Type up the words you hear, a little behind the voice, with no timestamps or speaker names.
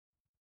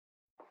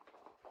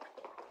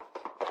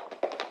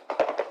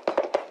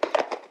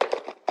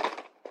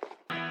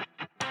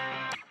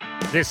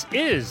This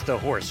is the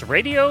Horse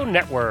Radio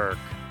Network.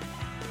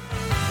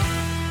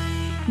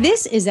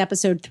 This is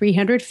episode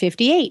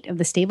 358 of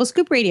the Stable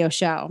Scoop Radio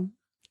Show.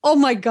 Oh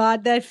my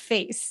God, that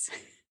face.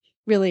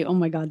 Really, oh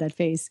my God, that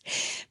face.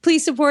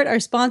 Please support our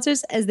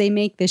sponsors as they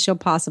make this show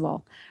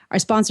possible. Our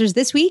sponsors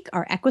this week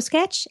are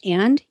EquiSketch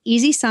and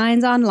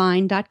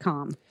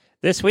EasySignsOnline.com.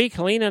 This week,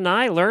 Helena and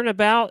I learn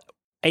about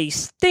a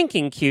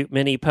stinking cute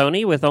mini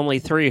pony with only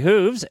 3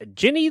 hooves,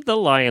 Ginny the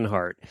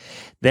Lionheart.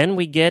 Then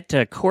we get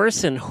a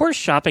course in horse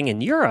shopping in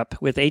Europe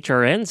with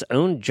HRN's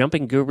own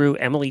jumping guru,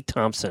 Emily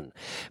Thompson.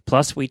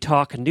 Plus, we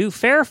talk new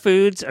fair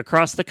foods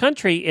across the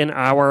country in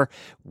our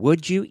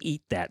Would You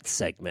Eat That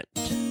segment.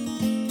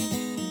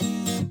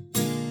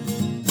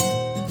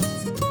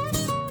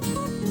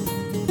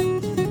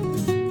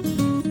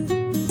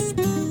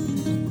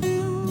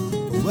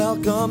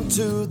 Welcome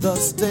to the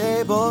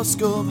Stable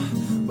Scoop,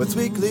 with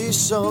weekly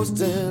shows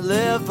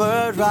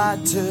delivered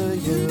right to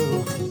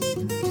you.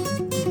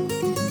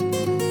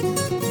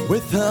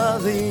 With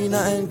Helena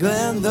and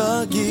Glenn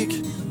the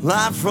Geek,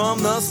 live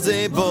from the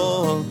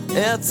stable,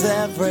 it's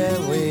every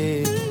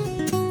week.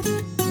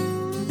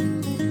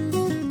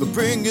 They'll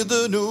bring you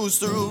the news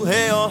through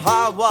hail or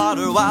high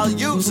water, while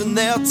using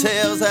their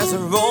tails as their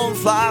own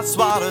fly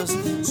swatters.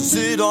 So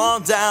sit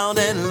on down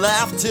and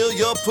laugh till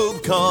you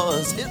poop,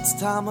 cause it's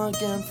time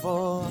again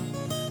for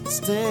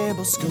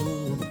Stable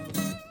Scoop.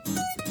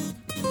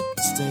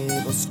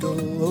 Stable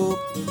Scoop.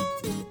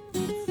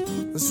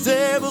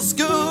 Stable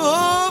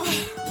Scoop.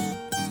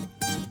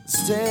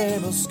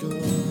 Stable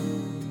Scoop.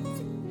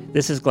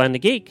 This is Glenn the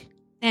Geek.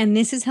 And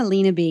this is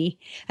Helena B.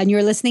 And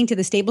you're listening to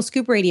the Stable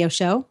Scoop Radio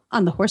Show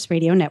on the Horse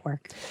Radio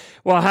Network.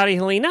 Well, howdy,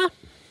 Helena.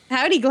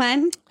 Howdy,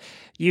 Glenn.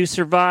 You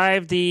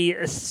survived the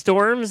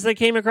storms that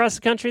came across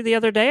the country the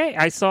other day.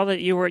 I saw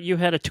that you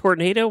had a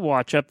tornado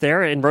watch up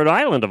there in Rhode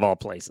Island, of all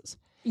places.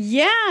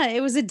 Yeah,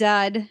 it was a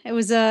dud. It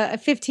was a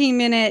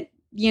 15-minute,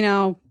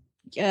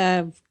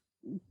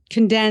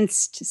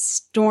 condensed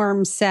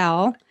storm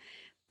cell.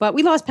 But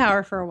we lost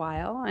power for a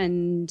while,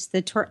 and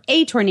a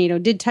tornado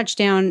did touch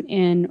down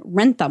in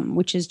Wrentham,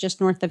 which is just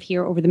north of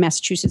here over the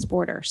Massachusetts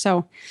border.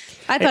 So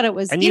I thought it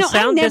was... And you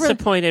sound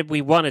disappointed.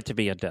 We want it to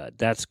be a dud.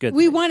 That's good.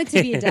 We want it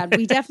to be a dud.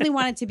 We definitely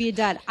want it to be a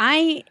dud.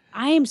 I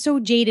am so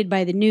jaded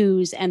by the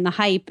news and the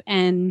hype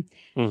and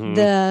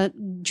the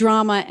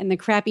drama and the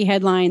crappy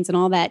headlines and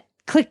all that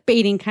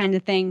clickbaiting kind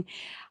of thing.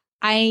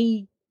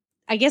 I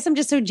guess I'm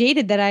just so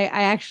jaded that I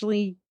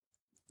actually...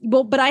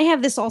 Well, but I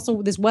have this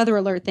weather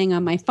alert thing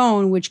on my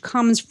phone, which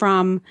comes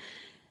from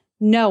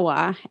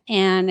NOAA,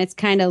 and it's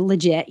kind of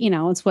legit.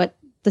 It's what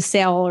the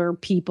sailor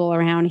people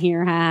around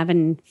here have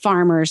and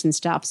farmers and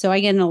stuff. So I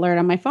get an alert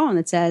on my phone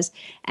that says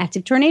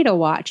active tornado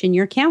watch in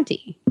your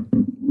county.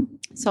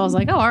 So I was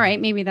like, oh, all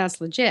right, maybe that's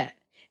legit.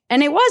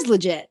 And it was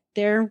legit.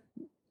 They're,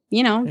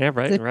 Yeah,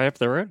 right up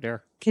the road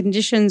there.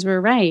 Conditions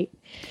were right.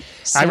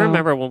 So, I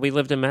remember when we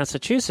lived in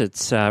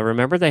Massachusetts.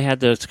 Remember they had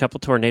those couple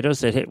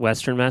tornadoes that hit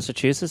western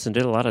Massachusetts and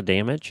did a lot of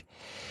damage?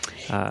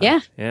 Yeah.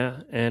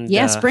 And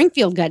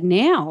Springfield got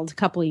nailed a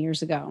couple of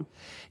years ago.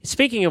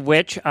 Speaking of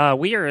which,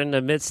 we are in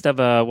the midst of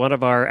one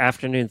of our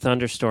afternoon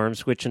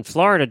thunderstorms, which in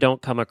Florida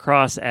don't come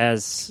across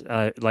as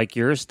like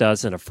yours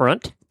does in a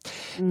front.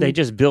 They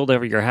just build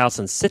over your house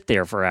and sit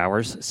there for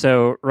hours.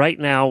 So right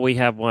now we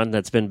have one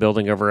that's been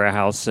building over our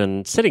house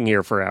and sitting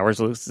here for hours.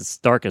 It's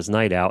dark as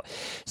night out.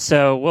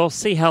 So we'll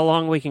see how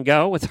long we can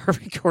go with our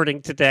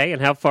recording today and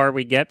how far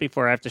we get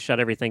before I have to shut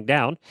everything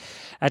down.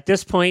 At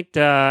this point,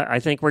 I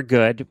think we're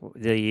good.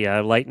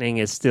 The lightning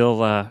is still,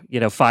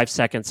 5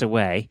 seconds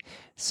away.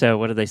 So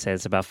what do they say?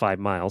 It's about 5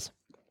 miles.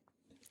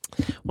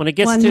 When it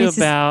gets when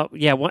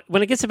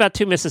it gets about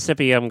 2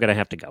 Mississippi, I'm going to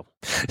have to go.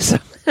 So,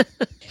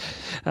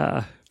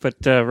 but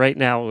right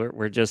now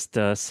we're just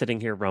sitting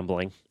here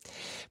rumbling.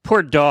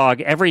 Poor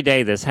dog. Every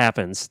day this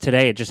happens.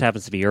 Today it just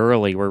happens to be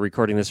early. We're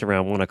recording this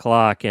around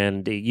 1:00,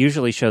 and it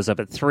usually shows up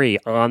at 3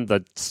 on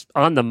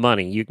the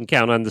money. You can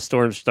count on the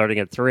storms starting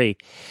at 3.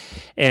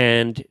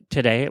 And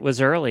today it was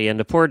early, and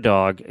the poor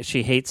dog,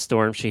 she hates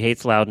storms. She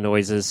hates loud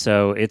noises,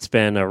 so it's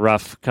been a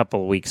rough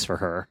couple of weeks for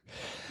her.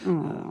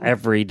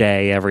 Every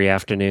day, every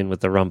afternoon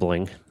with the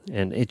rumbling.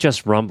 And it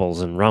just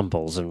rumbles and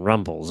rumbles and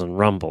rumbles and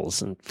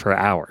rumbles and for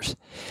hours.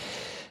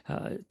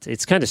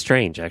 It's kind of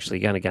strange, actually.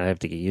 You gotta have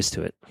to get used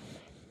to it.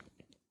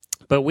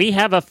 But we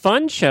have a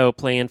fun show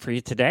planned for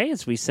you today,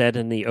 as we said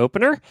in the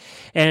opener.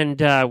 And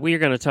we are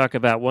going to talk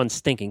about one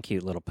stinking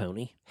cute little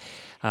pony.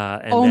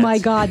 My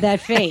God, that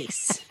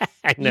face.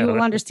 I know. You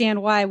will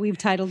understand why we've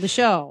titled the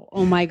show,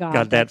 Oh My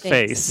God, that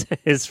face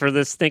is for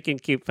this stinking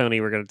cute pony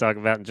we're going to talk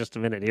about in just a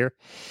minute here.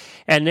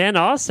 And then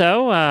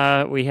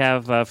also we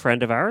have a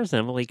friend of ours,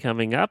 Emily,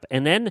 coming up.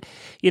 And then,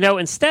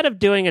 instead of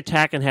doing a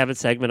Tack and Habit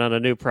segment on a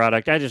new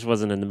product, I just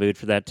wasn't in the mood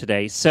for that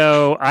today.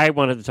 So I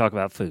wanted to talk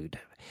about food.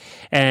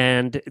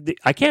 And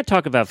I can't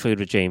talk about food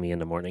with Jamie in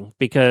the morning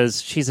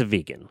because she's a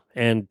vegan.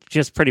 And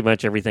just pretty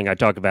much everything I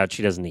talk about,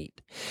 she doesn't eat.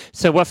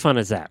 So what fun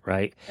is that,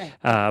 right?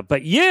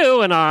 But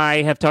you and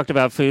I have talked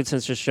about food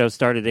since the show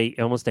started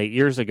almost 8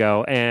 years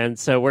ago. And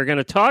so we're going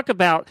to talk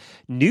about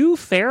new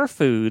fair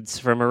foods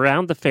from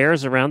around the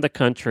fairs around the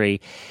country.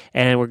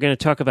 And we're going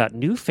to talk about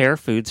new fair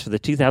foods for the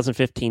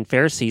 2015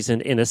 fair season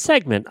in a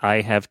segment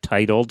I have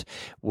titled,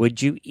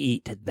 Would You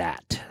Eat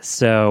That?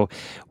 So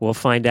we'll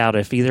find out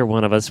if either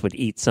one of us would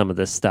eat some of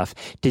this stuff.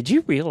 Did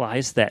you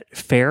realize that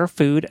fair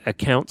food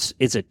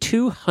is a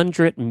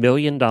 $200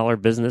 million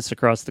business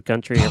across the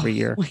country every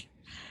year?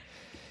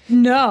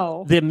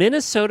 No. The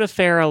Minnesota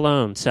Fair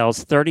alone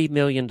sells $30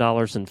 million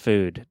in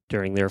food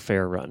during their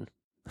fair run.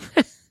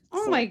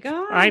 Oh my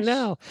gosh. I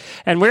know.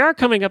 And we are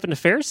coming up into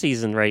fair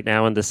season right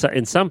now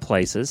in some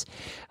places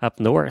up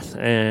north.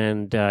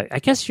 And I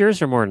guess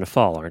yours are more in the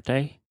fall, aren't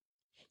they?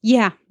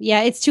 Yeah.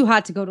 It's too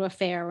hot to go to a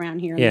fair around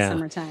here in the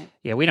summertime.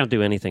 Yeah, we don't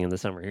do anything in the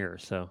summer here.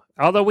 So,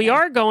 although we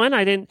are going,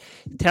 I didn't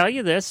tell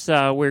you this.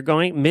 We're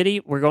going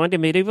to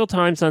Medieval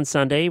Times on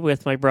Sunday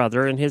with my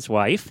brother and his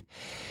wife.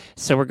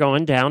 So we're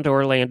going down to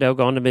Orlando,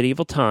 going to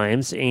Medieval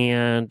Times,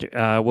 and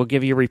we'll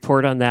give you a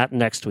report on that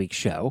next week's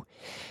show.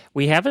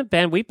 We've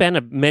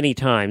been many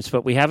times,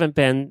 but we haven't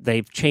been,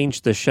 they've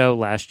changed the show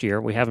last year.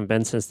 We haven't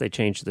been since they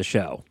changed the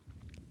show.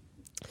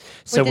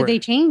 So what did they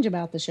change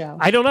about the show?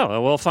 I don't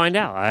know. We'll find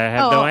out. I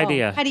have no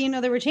idea. How do you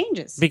know there were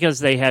changes? Because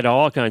they had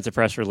all kinds of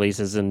press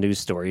releases and news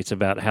stories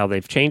about how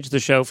they've changed the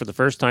show for the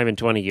first time in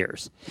 20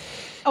 years.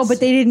 Oh, but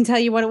they didn't tell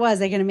you what it was.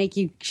 They're going to make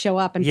you show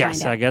up and find out.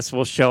 Yes, I guess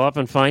we'll show up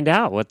and find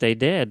out what they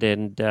did.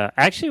 And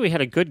actually, we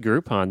had a good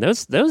group on.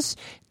 Those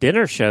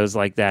dinner shows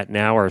like that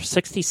now are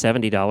 $60,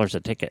 $70 a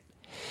ticket.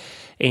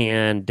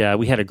 And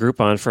we had a group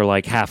on for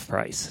like half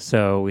price.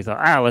 So we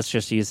thought, let's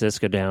just use this,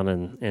 go down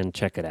and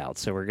check it out.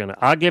 So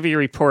I'll give you a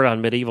report on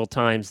Medieval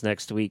Times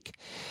next week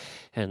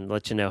and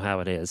let you know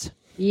how it is.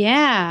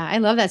 Yeah, I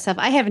love that stuff.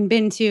 I haven't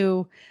been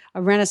to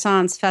a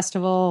Renaissance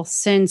festival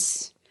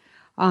since,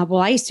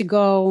 I used to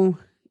go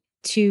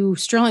to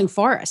Sterling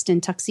Forest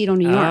in Tuxedo,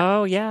 New York.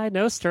 Oh, yeah, I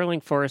know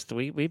Sterling Forest.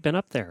 We've been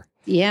up there.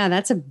 Yeah,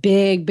 that's a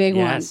big one.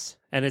 Yes,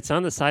 and it's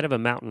on the side of a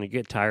mountain. You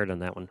get tired on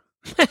that one.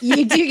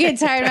 You do get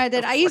tired of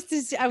that.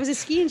 I was a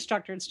ski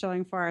instructor at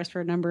Sterling Forest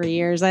for a number of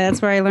years. That's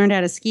where I learned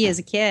how to ski as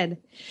a kid.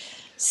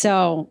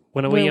 So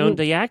when we owned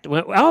the act,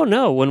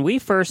 when we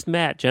first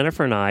met,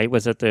 Jennifer and I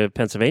was at the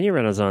Pennsylvania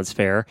Renaissance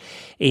Fair,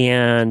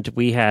 and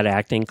we had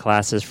acting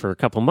classes for a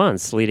couple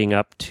months leading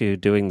up to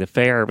doing the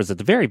fair. It was at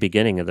the very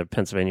beginning of the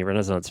Pennsylvania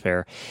Renaissance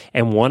Fair,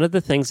 and one of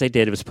the things they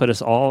did was put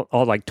us all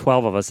like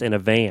 12 of us in a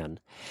van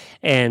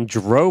and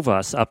drove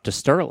us up to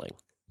Sterling.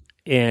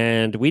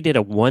 And we did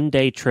a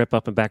one-day trip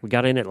up and back. We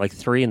got in at like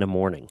 3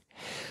 a.m.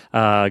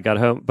 Got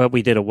home, but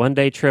we did a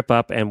one-day trip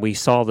up, and we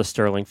saw the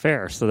Sterling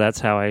Fair. So that's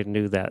how I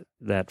knew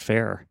that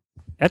fair.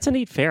 That's a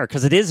neat fair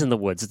because it is in the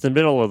woods. It's in the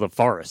middle of the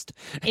forest.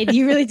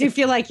 You really do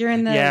feel like you're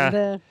in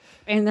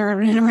in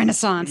a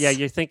Renaissance. Yeah,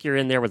 you think you're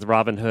in there with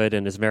Robin Hood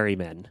and his merry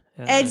men.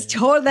 That's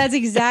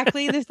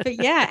exactly the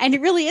thing. Yeah, and it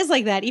really is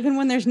like that. Even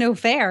when there's no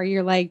fair,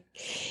 you're like,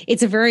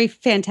 it's a very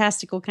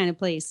fantastical kind of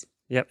place.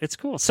 Yep, it's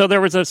cool. So there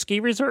was a ski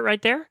resort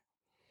right there?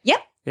 Yep.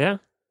 Yeah.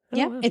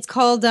 Yeah. Wow. It's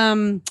called,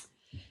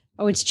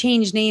 it's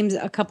changed names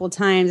a couple of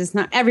times. It's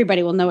not,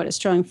 everybody will know it as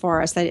Sterling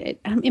Forest.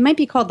 It might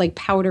be called like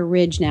Powder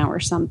Ridge now or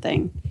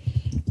something.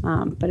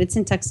 But it's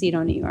in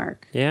Tuxedo, New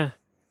York. Yeah.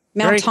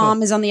 Mount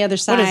Tom is on the other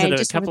side. What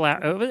is it?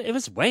 It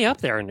was way up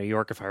there in New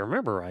York, if I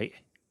remember right.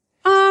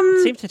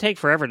 It seems to take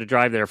forever to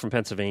drive there from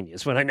Pennsylvania,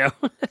 is what I know.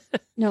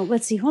 No,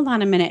 let's see. Hold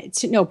on a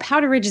minute.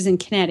 Powder Ridge is in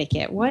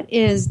Connecticut. What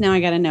is, now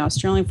I got to know,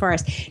 Sterling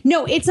Forest.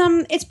 No,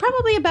 it's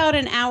probably about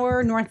an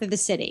hour north of the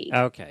city.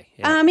 Okay.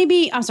 Yeah.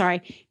 Maybe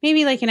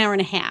like an hour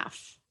and a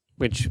half.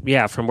 Which,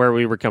 from where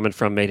we were coming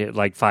from, made it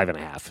like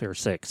 5.5 or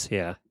 6.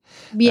 Yeah.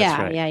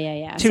 Yeah, right.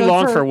 yeah. Too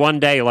long for one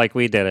day like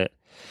we did it.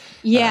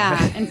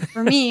 Yeah. And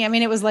for me,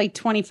 it was like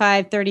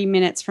 25, 30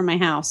 minutes from my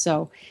house.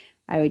 So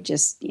I would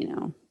just,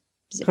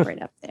 zip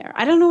right up there.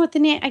 I don't know what the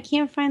name, I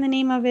can't find the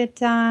name of it,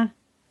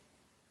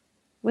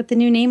 what the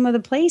new name of the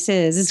place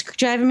is. It's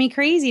driving me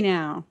crazy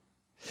now.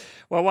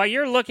 Well, while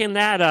you're looking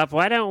that up,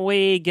 why don't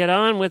we get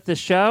on with the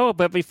show?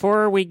 But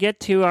before we get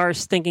to our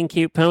stinking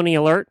cute pony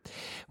alert,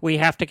 we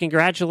have to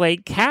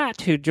congratulate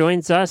Kat, who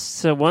joins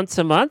us once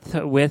a month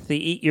with the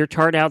Eat Your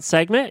Tart Out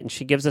segment, and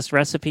she gives us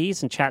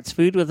recipes and chats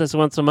food with us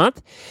once a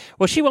month.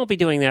 Well, she won't be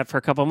doing that for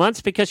a couple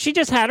months because she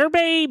just had her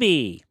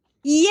baby.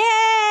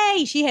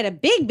 Yay! She had a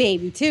big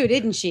baby too,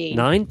 didn't she?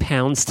 9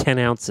 pounds, 10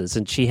 ounces,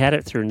 and she had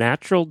it through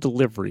natural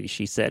delivery,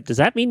 she said. Does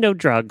that mean no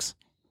drugs?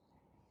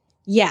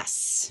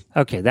 Yes.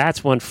 Okay,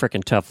 that's one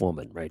frickin' tough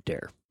woman right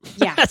there.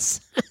 Yeah.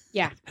 Yes.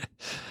 Yeah.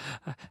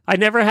 I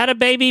never had a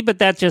baby, but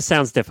that just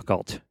sounds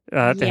difficult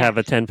to have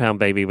a 10-pound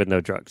baby with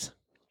no drugs.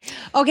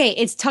 Okay,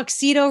 it's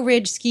Tuxedo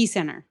Ridge Ski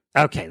Center.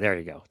 Okay, there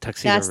you go.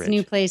 Tuxedo Ridge. That's the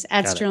new place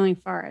at Sterling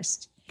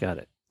Forest. Got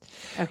it.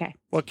 Okay.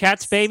 Well,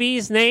 Kat's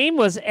baby's name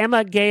was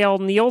Emma Gail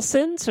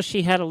Nielsen, so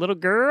she had a little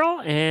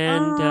girl,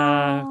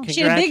 and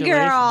she had a big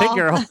girl. Big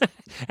girl.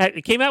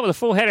 It came out with a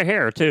full head of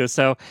hair, too,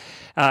 so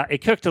it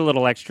cooked a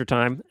little extra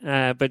time.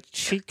 But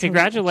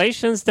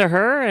congratulations to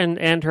her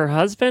and her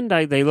husband.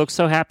 They look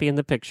so happy in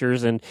the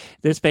pictures, and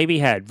this baby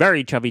had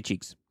very chubby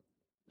cheeks.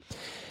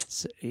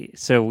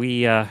 So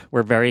we're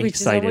very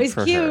excited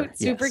for her. Cute,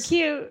 super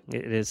cute.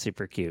 It is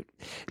super cute.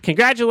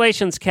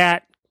 Congratulations,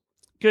 Kat.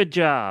 Good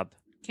job.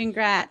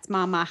 Congrats,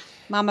 Mama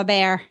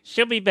Bear.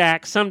 She'll be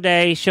back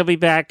someday. She'll be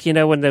back.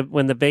 When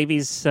the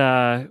baby's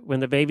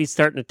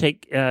starting to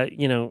take.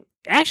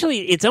 Actually,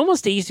 it's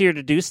almost easier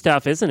to do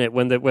stuff, isn't it?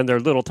 When they're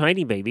little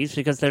tiny babies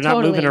because they're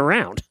not moving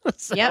around.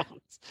 So, Yep.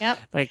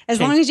 As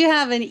long as you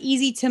have an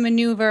easy to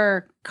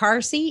maneuver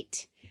car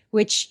seat,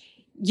 which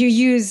you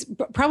use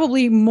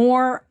probably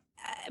more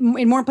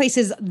in more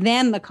places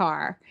than the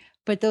car,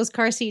 but those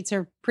car seats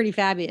are pretty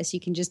fabulous. You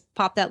can just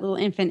pop that little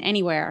infant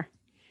anywhere.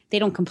 They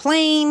don't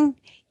complain.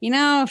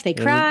 If they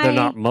cry. They're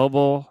not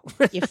mobile.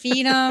 You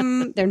feed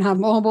them. They're not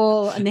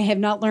mobile, and they have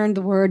not learned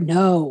the word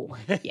no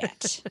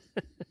yet.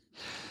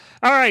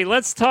 All right,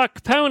 let's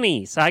talk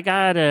ponies. I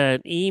got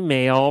an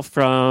email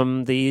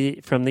from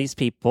these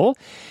people,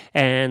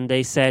 and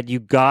they said you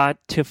got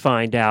to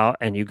find out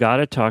and you got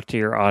to talk to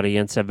your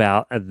audience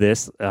about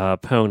this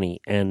pony.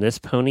 And this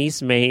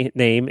pony's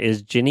name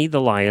is Ginny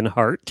the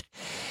Lionheart,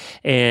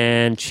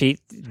 and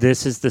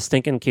this is the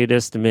stinking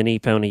cutest mini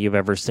pony you've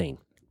ever seen.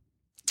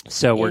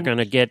 So we're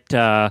gonna get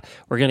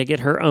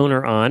her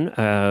owner on,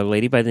 a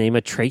lady by the name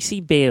of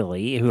Tracy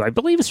Bailey, who I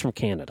believe is from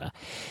Canada,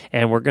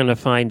 and we're gonna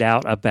find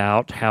out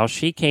about how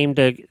she came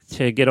to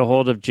get a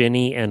hold of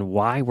Ginny and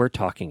why we're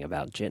talking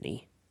about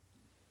Ginny.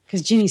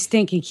 Because Ginny's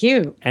stinking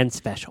cute and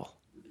special.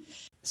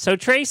 So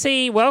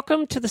Tracy,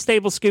 welcome to the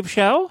Stable Scoop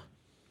Show.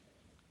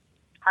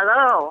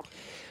 Hello.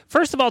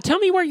 First of all, tell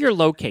me where you're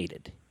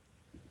located.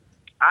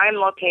 I'm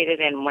located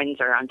in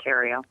Windsor,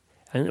 Ontario.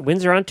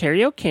 Windsor,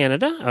 Ontario,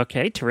 Canada.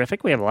 Okay,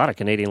 terrific. We have a lot of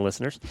Canadian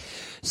listeners.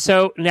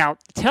 So now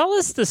tell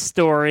us the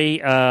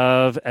story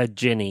of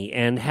Ginny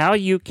and how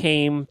you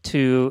came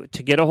to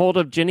get a hold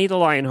of Ginny the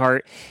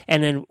Lionheart.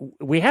 And then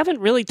we haven't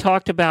really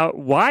talked about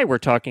why we're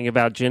talking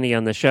about Ginny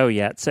on the show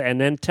yet. So,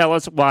 and then tell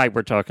us why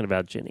we're talking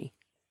about Ginny.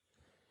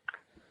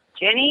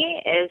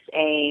 Ginny is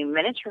a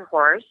miniature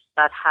horse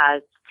that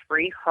has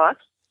 3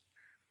 hoofs.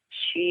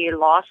 She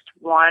lost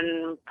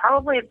one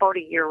probably about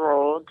a year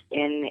old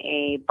in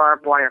a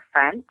barbed wire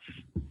fence.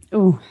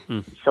 Ooh.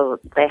 So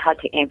they had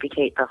to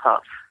amputate the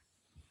hoof.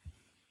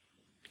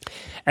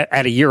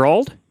 At a year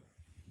old?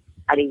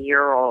 At a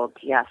year old,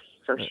 yes.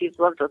 So she's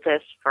lived with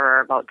this for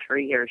about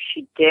 3 years.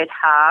 She did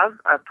have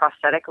a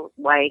prosthetic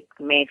leg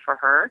made for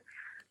her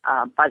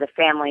by the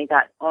family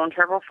that owned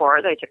her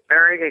before. They took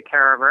very good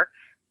care of her.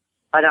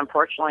 But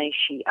unfortunately,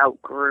 she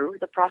outgrew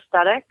the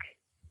prosthetic.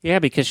 Yeah,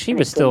 because she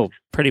was still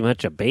pretty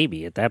much a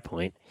baby at that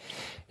point.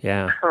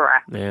 Yeah.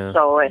 Correct. Yeah.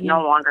 So it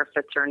no longer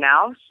fits her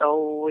now.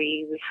 So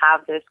we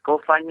have this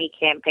GoFundMe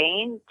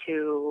campaign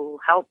to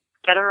help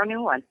get her a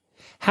new one.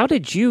 How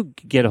did you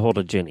get a hold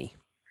of Ginny?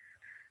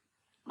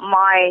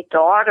 My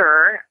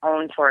daughter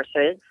owns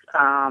horses.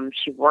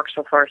 She works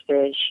with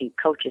horses. She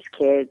coaches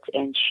kids.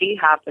 And she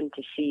happened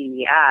to see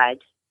the ad.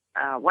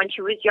 When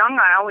she was young,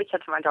 I always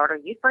said to my daughter,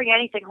 "You'd bring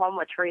anything home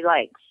with 3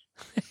 legs."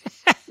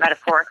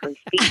 Metaphorically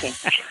speaking.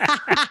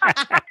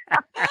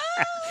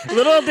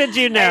 Little did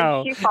you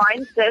know. And she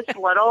finds this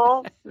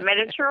little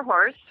miniature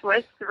horse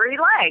with 3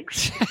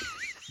 legs.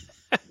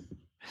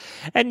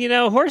 And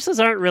horses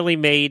aren't really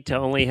made to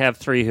only have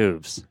 3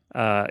 hooves.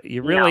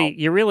 You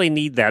really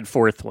need that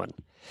 4th one.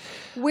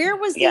 Where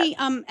was the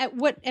at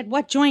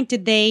what joint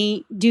did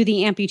they do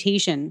the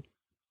amputation?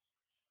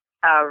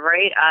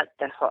 Right at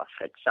the hoof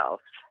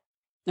itself.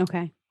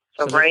 Okay.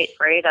 So right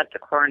at the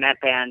cornet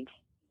band.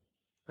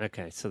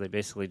 Okay, so they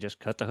basically just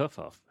cut the hoof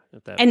off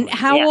at that And point.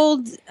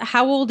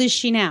 how old is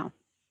she now?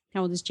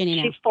 How old is Ginny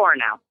now? She's 4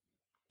 now.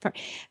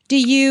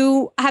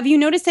 Have you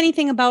noticed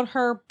anything about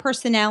her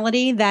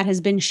personality that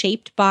has been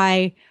shaped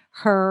by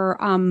her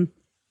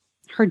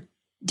her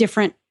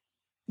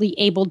differently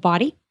abled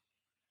body?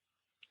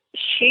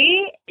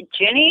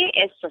 Ginny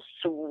is the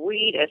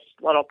sweetest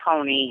little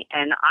pony,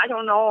 and I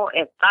don't know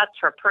if that's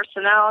her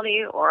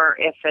personality or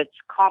if it's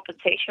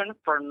compensation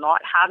for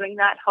not having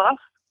that hoof.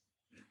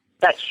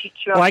 That she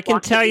just well, I can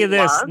tell you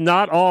this: loved.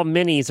 not all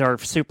minis are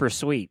super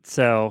sweet.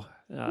 So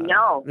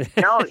no,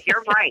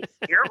 you're right.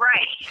 You're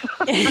right.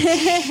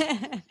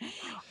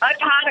 I've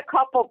had a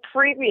couple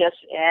previous,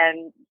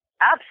 and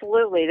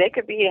absolutely, they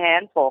could be a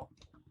handful.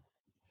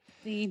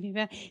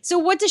 So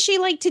what does she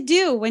like to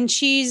do when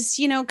she's,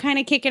 kind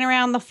of kicking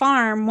around the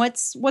farm?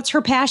 What's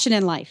her passion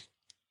in life?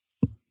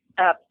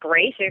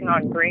 Grazing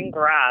on green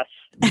grass.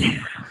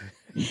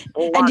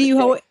 And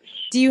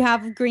do you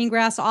have green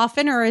grass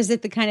often, or is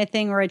it the kind of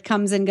thing where it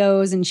comes and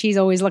goes and she's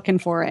always looking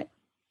for it?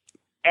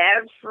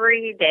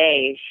 Every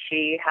day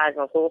she has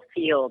a whole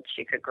field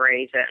she could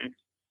graze in.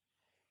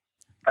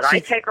 But I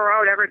take her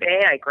out every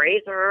day. I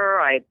graze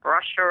her. I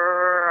brush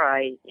her.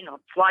 I,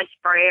 fly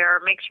spray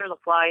her, make sure the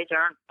flies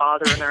aren't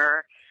bothering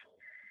her.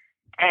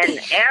 And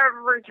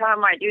every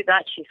time I do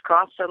that, she's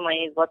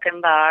constantly looking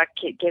back,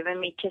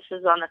 giving me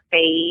kisses on the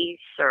face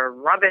or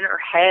rubbing her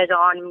head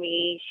on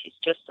me. She's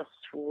just the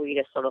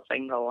sweetest little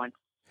thing going.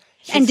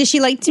 And does she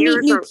like to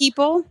meet new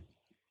people?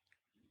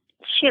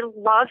 She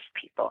loves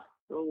people.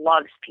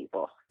 Loves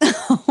people.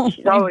 Oh,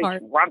 she's always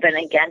rubbing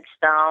against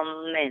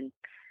them, and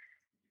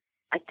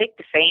I think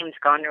the fame's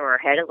gone to her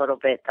head a little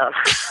bit, though.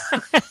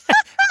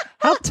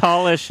 How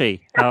tall is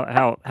she?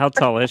 How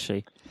tall is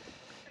she?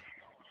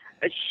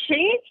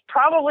 She's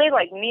probably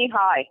like knee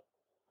high.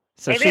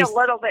 So maybe a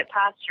little bit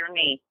past your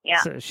knee.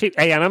 Yeah. So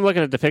and I'm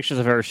looking at the pictures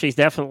of her. She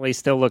definitely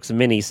still looks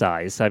mini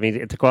size. I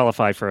mean, to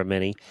qualify for a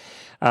mini.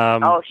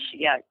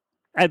 Yeah.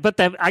 But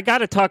I got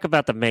to talk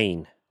about the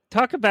mane.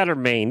 Talk about her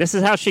mane. This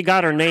is how she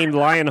got her name,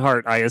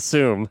 Lionheart, I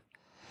assume.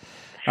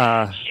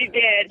 She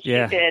did. She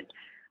did.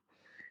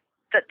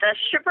 The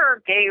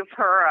shipper gave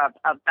her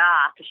a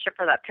bath. The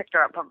shipper that picked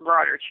her up and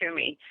brought her to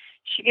me.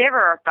 She gave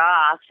her a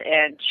bath,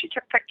 and she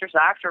took pictures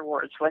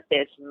afterwards with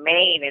this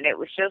mane, and it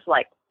was just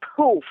like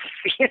poof.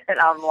 And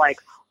I'm like,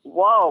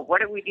 whoa,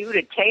 what did we do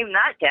to tame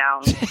that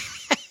down?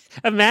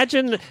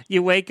 Imagine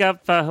you wake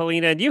up,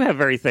 Helena, and you have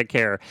very thick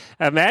hair.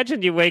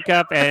 Imagine you wake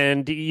up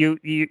and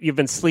you've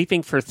been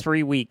sleeping for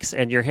 3 weeks,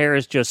 and your hair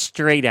is just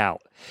straight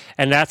out.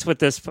 And that's what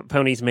this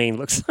pony's mane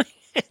looks like.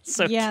 It's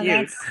so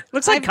cute.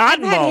 Looks like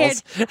cotton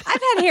balls. I've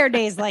had hair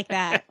days like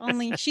that.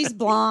 Only she's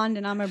blonde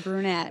and I'm a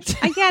brunette.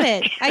 I get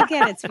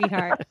it,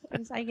 sweetheart.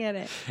 I get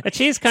it. And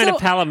she's kind of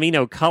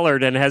palomino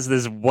colored and has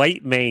this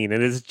white mane,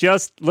 and it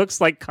just looks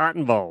like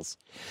cotton balls.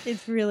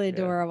 It's really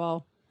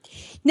adorable.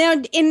 Now,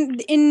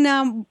 in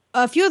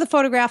a few of the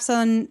photographs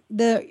on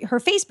her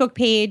Facebook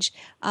page,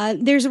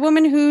 there's a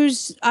woman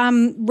who's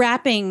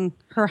wrapping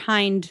her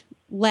hind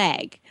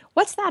leg.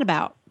 What's that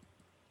about?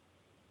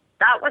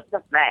 That was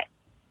the vet.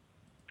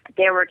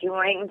 They were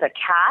doing the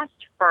cast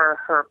for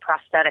her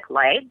prosthetic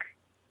leg.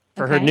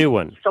 For her new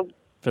one.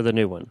 For the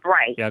new one.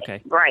 Right. Yeah, okay.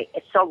 Right.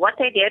 So what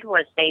they did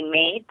was they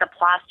made the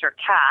plaster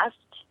cast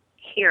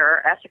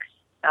here. Essex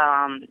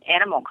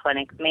Animal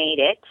Clinic made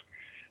it,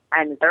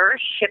 and they're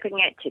shipping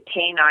it to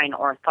Canine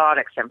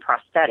Orthotics and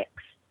Prosthetics.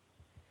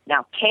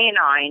 Now,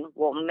 Canine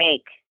will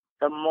make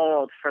the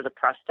mold for the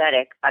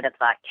prosthetic out of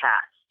that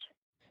cast.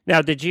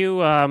 Now, did you?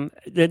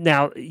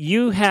 Now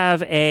you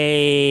have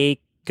a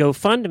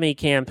GoFundMe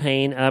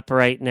campaign up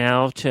right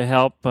now to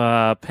help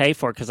pay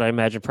for it, because I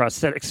imagine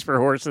prosthetics for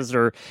horses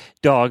or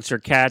dogs or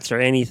cats or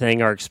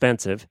anything are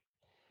expensive.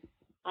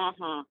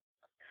 Mm-hmm.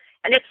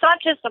 And it's not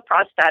just the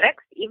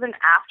prosthetics. Even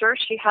after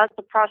she has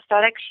the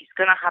prosthetics, she's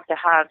going to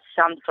have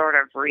some sort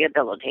of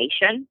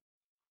rehabilitation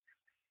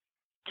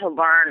to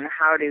learn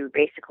how to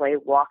basically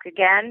walk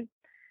again.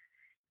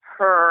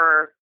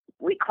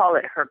 We call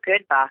it her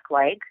good back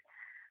leg,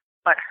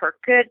 but her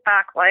good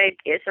back leg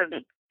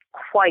isn't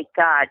quite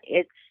that.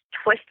 It's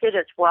twisted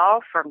as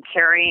well from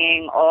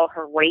carrying all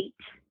her weight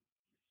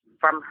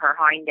from her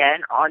hind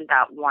end on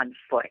that one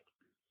foot.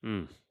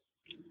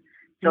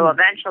 So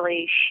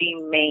eventually she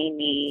may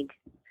need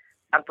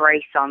a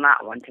brace on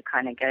that one to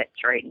kind of get it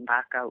straightened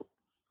back out.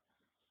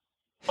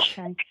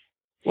 Okay.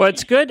 Well,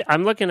 it's good.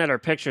 I'm looking at her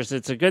pictures.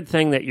 It's a good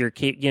thing that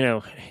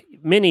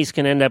minis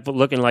can end up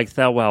looking like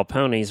Thelwell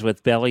ponies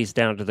with bellies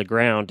down to the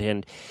ground.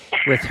 And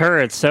with her,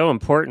 it's so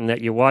important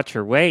that you watch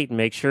her weight and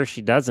make sure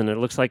she doesn't. It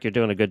looks like you're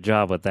doing a good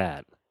job with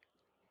that.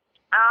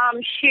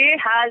 She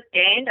has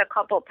gained a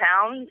couple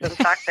pounds. In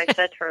fact, I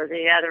said to her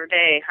the other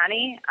day,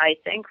 honey, I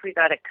think we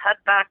got to cut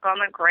back on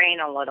the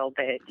grain a little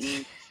bit.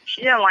 And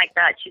she didn't like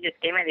that. She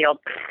just gave me the old,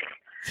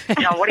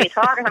 what are you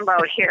talking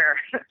about here?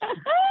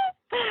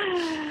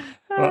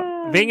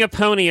 Well, being a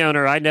pony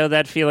owner, I know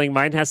that feeling.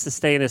 Mine has to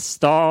stay in his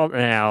stall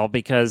now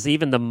because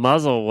even the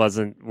muzzle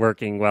wasn't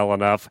working well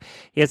enough.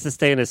 He has to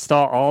stay in his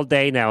stall all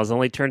day now. It's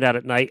only turned out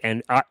at night.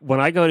 And when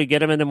I go to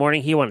get him in the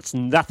morning, he wants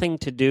nothing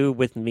to do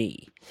with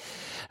me.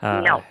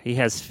 No. He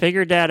has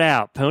figured that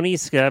out.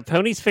 Ponies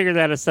figure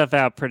that stuff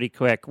out pretty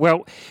quick.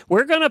 Well,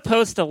 we're going to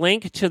post a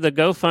link to the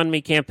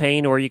GoFundMe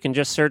campaign, or you can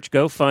just search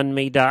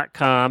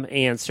GoFundMe.com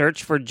and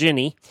search for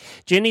Ginny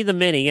the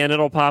Mini, and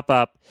it'll pop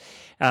up.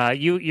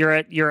 You're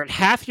at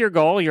half your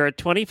goal. You're at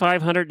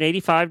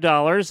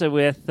 $2,585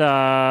 with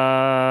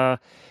I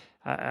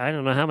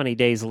don't know how many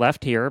days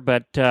left here,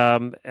 but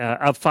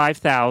of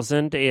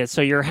 5,000.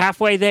 So you're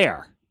halfway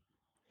there.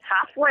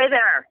 Halfway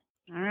there.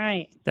 All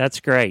right. That's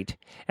great.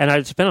 And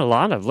it's been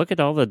look at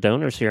all the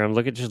donors here. I'm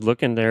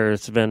looking,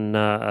 there's been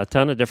a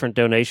ton of different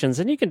donations,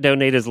 and you can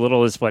donate as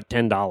little as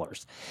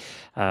 $10.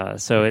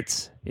 So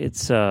it's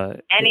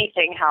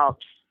anything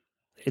helps.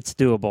 It's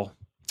doable.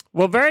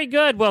 Well, very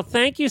good. Well,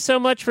 thank you so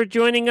much for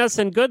joining us,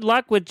 and good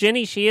luck with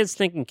Ginny. She is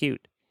stinking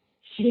cute.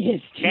 She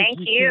is. Thank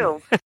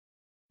you.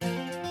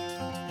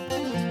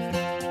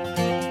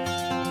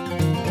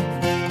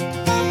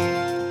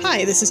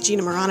 Hi, this is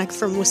Gina Moronic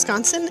from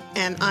Wisconsin,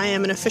 and I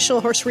am an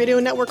official Horse Radio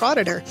Network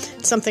auditor.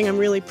 It's something I'm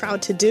really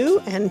proud to do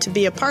and to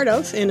be a part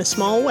of in a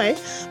small way,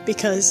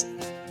 because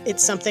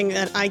It's something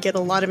that I get a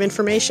lot of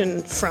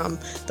information from.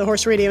 The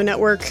Horse Radio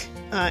Network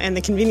and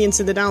the convenience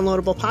of the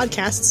downloadable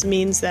podcasts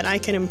means that I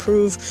can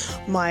improve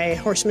my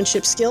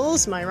horsemanship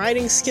skills, my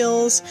riding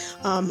skills,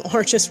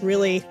 or just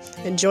really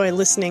enjoy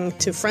listening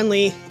to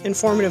friendly,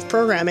 informative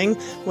programming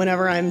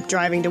whenever I'm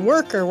driving to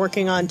work or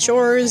working on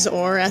chores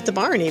or at the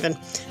barn even.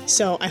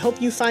 So I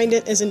hope you find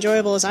it as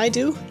enjoyable as I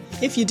do.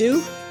 If you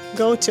do,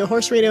 go to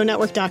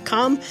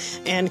horseradionetwork.com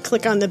and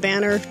click on the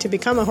banner to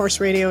become a Horse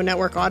Radio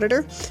Network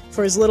auditor.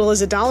 For as little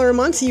as $1 a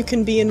month, you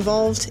can be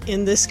involved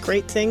in this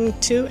great thing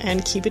too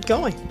and keep it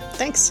going.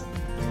 Thanks.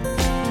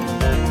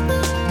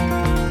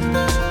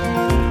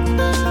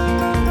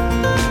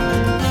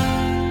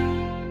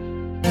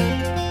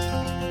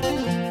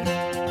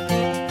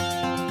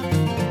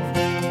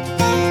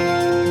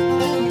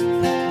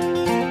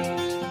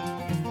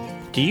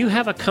 Do you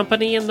have a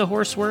company in the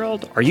horse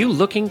world? Are you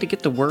looking to get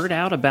the word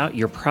out about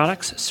your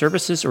products,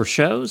 services, or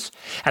shows?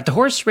 At the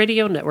Horse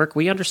Radio Network,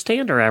 we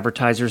understand our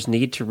advertisers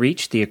need to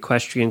reach the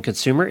equestrian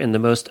consumer in the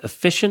most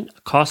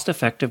efficient,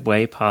 cost-effective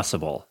way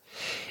possible.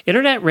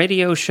 Internet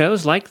radio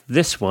shows like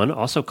this one,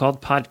 also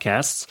called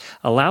podcasts,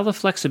 allow the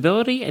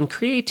flexibility and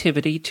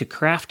creativity to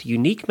craft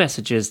unique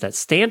messages that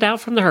stand out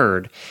from the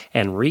herd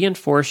and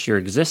reinforce your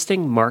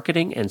existing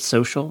marketing and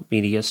social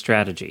media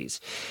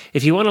strategies.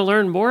 If you want to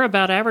learn more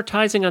about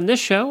advertising on this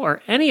show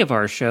or any of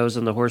our shows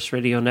on the Horse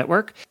Radio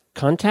Network,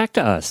 contact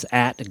us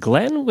at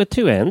Glenn with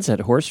 2 N's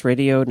at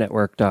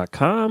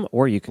horseradionetwork.com,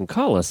 or you can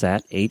call us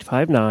at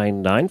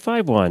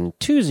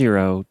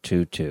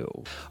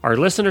 859-951-2022. Our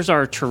listeners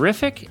are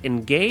terrific,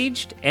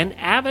 engaged, and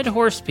avid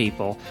horse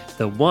people,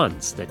 the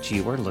ones that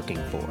you are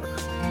looking for.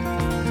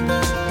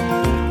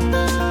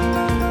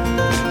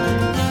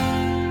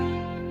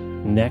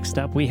 Next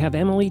up, we have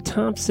Emily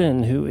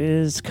Thompson, who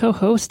is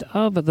co-host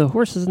of the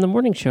Horses in the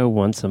Morning show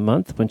once a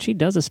month when she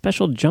does a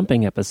special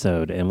jumping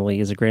episode.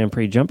 Emily is a Grand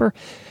Prix jumper,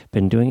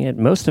 been doing it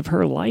most of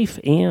her life,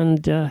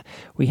 and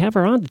we have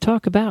her on to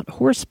talk about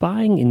horse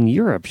buying in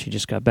Europe. She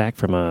just got back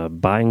from a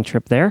buying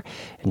trip there,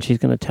 and she's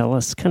going to tell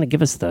us, kind of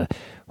give us the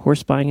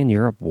Horse Buying in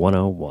Europe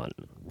 101.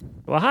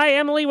 Well, hi,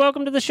 Emily.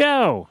 Welcome to the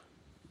show.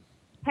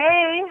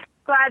 Hey.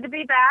 Glad to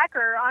be back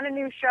or on a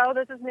new show.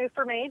 This is new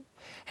for me.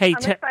 Hey,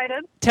 I'm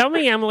excited. Tell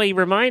me, Emily,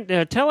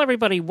 tell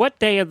everybody, what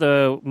day of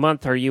the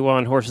month are you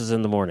on Horses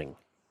in the Morning?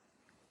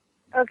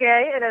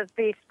 Okay, it is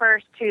the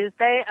first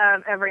Tuesday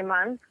of every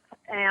month,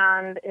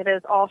 and it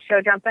is all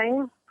show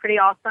jumping. Pretty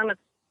awesome. It's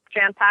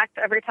jam-packed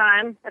every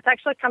time. It's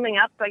actually coming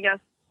up, I guess,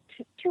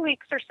 2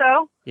 weeks or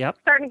so. Yep.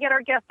 Starting to get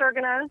our guests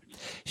organized.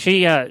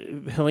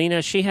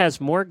 Helena, she has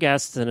more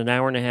guests in an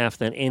hour and a half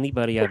than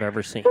anybody I've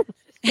ever seen.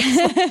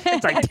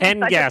 It's like 10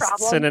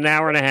 guests in an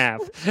hour and a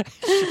half.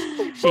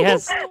 She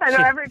has. I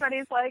know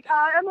everybody's like,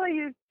 Emily,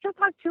 you just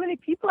have too many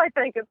people. I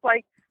think it's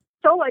like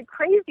so like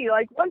crazy,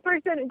 like one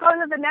person and going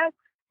to the next.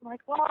 I'm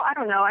like, well, I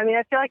don't know. I mean,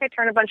 I feel like I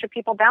turn a bunch of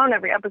people down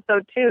every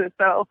episode too.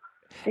 So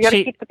you got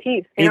to keep the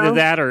peace. Either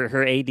that or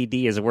her ADD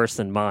is worse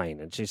than mine,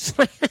 and she's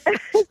like,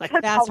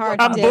 that's hard.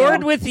 I'm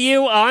bored with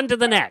you. On to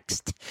the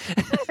next.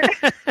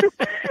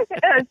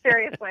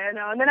 Seriously, I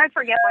know. And then I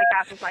forget like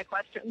half of my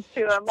questions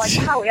too. I'm like,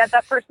 wow, we had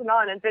that person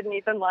on and didn't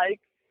even like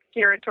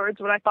gear it towards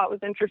what I thought was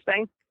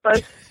interesting. But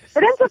it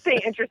ends up being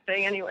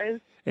interesting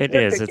anyways. It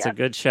is. It's a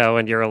good show,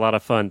 and you're a lot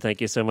of fun.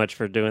 Thank you so much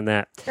for doing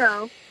that.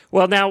 Oh.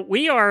 Well, now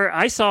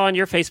I saw on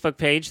your Facebook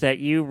page that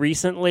you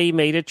recently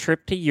made a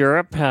trip to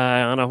Europe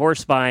on a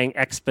horse buying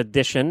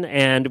expedition.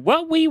 And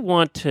what we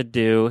want to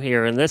do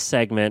here in this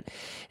segment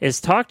is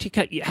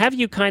have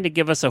you kind of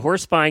give us a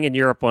horse buying in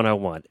Europe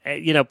 101.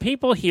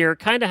 People here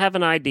kind of have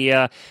an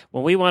idea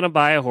when we want to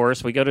buy a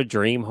horse, we go to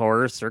Dream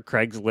Horse or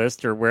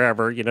Craigslist or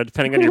wherever,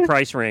 depending on your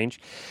price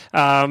range.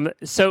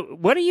 So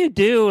what do you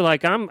do?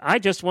 Like I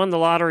just won the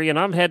lottery and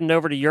I'm heading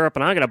over to Europe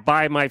and I'm going to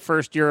buy my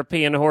first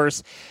European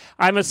horse.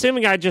 I'm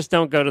assuming I just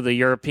don't go to the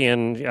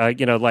European,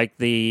 like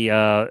the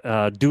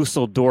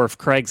Dusseldorf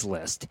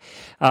Craigslist.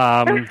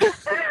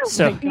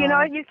 So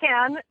you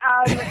can.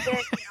 Honestly,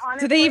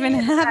 do they even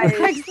have a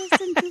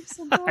Craigslist in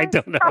Dusseldorf? I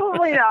don't know.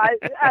 Probably not.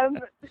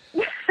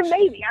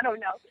 Maybe, I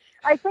don't know.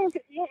 I think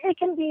it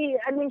can be.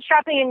 I mean,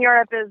 shopping in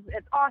Europe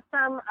it's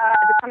awesome.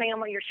 Depending on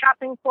what you're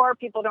shopping for,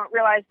 people don't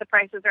realize the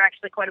prices are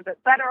actually quite a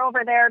bit better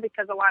over there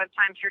because a lot of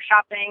times you're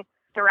shopping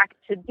direct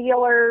to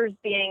dealers,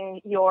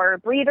 being your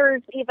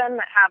breeders even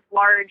that have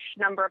large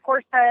number of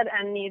horse head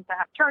and need to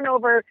have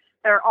turnover.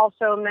 There are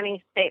also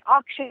many state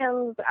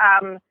auctions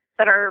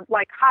that are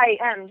like high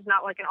end,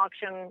 not like an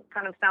auction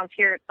kind of sounds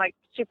here. It's like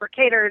super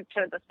catered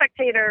to the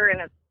spectator,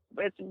 and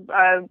it's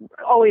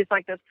always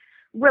like this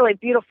really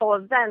beautiful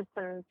events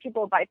and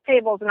people buy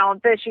tables and all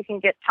of this. You can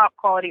get top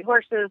quality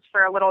horses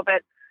for a little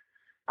bit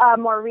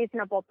more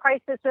reasonable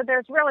prices. So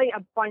there's really a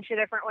bunch of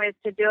different ways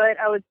to do it.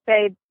 I would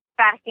say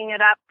backing it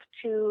up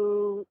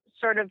to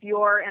sort of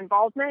your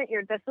involvement,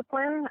 your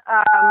discipline,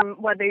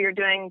 whether you're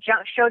doing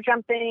show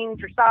jumping,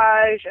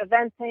 dressage,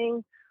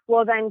 eventing,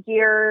 will then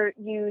gear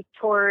you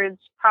towards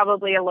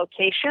probably a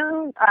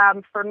location.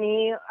 For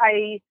me,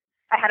 I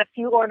had a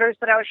few orders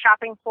that I was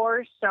shopping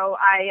for, so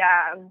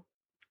I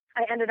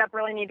I ended up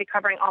really needing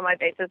covering all my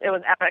bases. It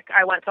was epic.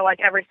 I went to like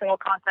every single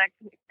contact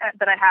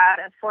that I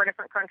had in 4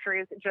 different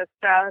countries.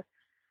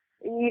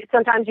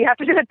 Sometimes you have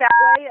to do it that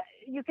way.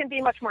 You can be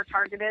much more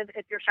targeted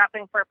if you're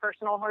shopping for a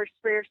personal horse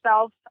for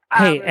yourself.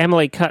 Hey,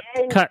 Emily, cut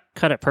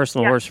it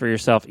personal horse for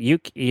yourself. You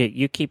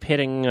keep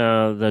hitting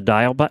the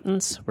dial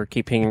buttons. We're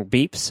keeping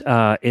beeps.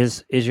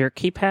 Is your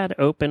keypad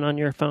open on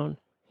your phone?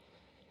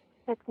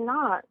 It's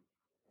not.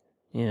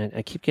 Yeah,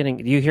 I keep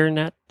getting. You hearing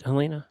that,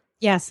 Helena?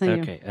 Yes, I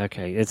do.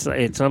 Okay.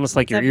 It's almost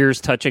like your ears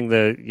touching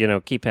the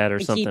keypad or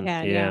something.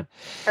 Keypad, yeah.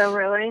 Oh,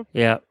 really?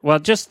 Yeah. Well,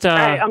 just. All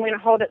right, I'm going to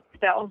hold it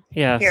still.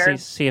 Yeah. Here.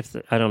 See if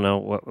I don't know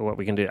what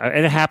we can do.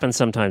 It happens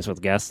sometimes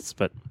with guests,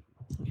 but.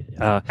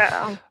 All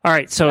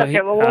right. So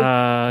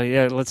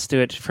let's do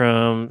it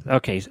from.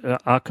 Okay,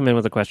 I'll come in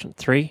with a question.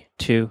 3,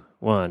 2,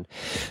 1.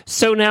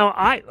 So now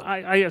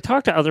I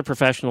talked to other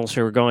professionals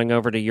who are going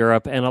over to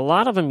Europe, and a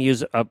lot of them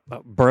use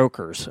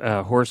brokers,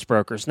 horse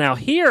brokers. Now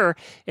here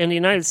in the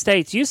United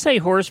States, you say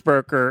horse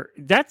broker,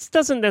 that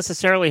doesn't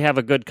necessarily have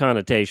a good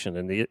connotation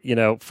in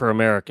the for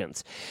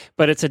Americans,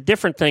 but it's a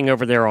different thing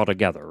over there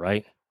altogether,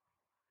 right?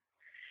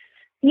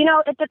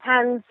 It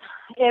depends.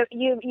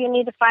 You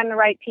need to find the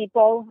right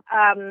people.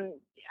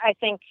 I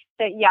think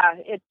that,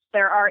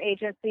 there are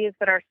agencies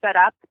that are set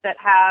up that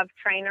have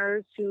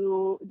trainers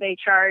who they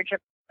charge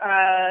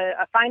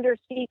a finder's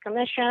fee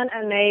commission,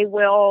 and they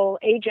will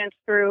agent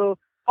through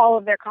all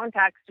of their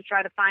contacts to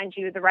try to find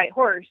you the right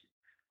horse.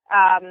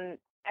 I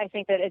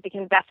think that it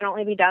can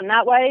definitely be done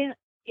that way.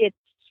 It's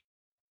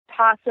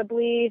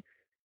possibly,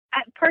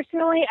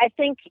 personally, I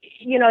think,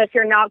 if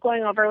you're not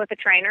going over with a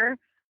trainer,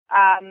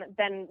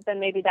 then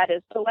maybe that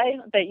is the way,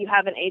 that you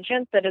have an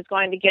agent that is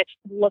going to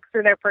look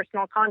through their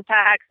personal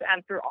contacts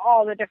and through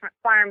all the different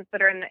farms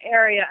that are in the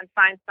area and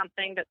find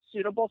something that's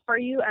suitable for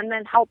you, and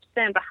then help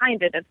stand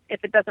behind it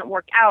if it doesn't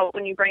work out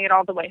when you bring it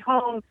all the way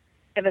home.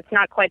 If it's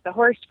not quite the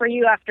horse for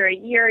you after a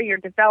year, you're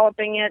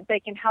developing it, they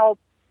can help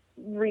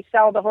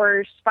resell the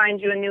horse,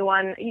 find you a new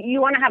one.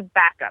 You want to have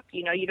backup.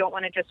 You don't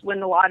want to just win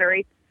the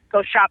lottery,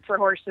 go shop for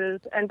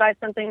horses, and buy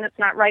something that's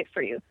not right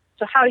for you.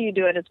 So how you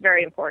do it is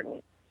very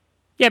important.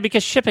 Yeah,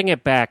 because shipping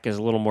it back is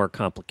a little more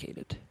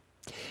complicated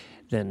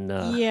than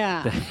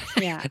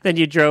than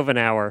you drove an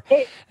hour.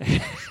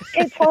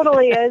 It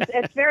totally is.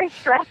 It's very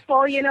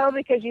stressful,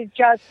 because you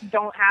just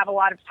don't have a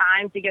lot of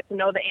time to get to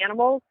know the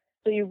animals.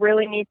 So you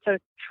really need to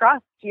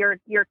trust your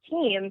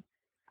team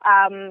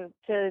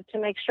to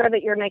make sure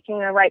that you're making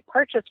the right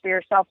purchase for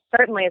yourself.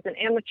 Certainly, as an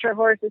amateur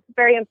horse, it's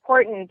very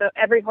important that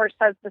every horse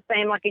has the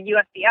same, like a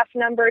USDF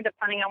number,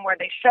 depending on where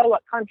they show,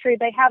 what country.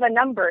 They have a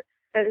number.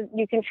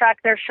 You can track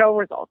their show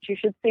results. You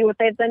should see what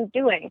they've been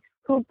doing.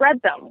 Who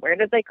bred them? Where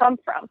did they come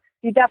from?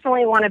 You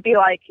definitely want to be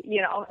like,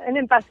 an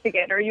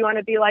investigator. You want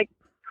to be like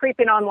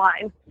creeping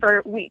online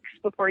for weeks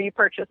before you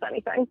purchase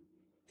anything.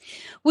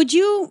 Would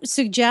you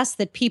suggest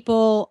that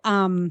people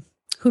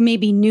who may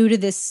be new to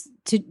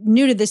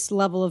this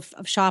level of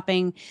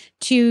shopping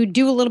to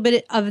do a little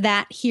bit of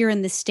that here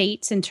in the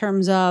States in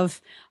terms of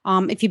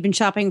if you've been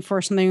shopping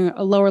for something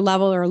a lower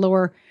level or a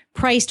lower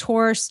priced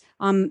horse,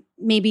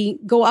 maybe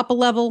go up a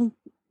level,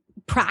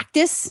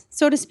 practice,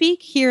 so to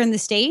speak, here in the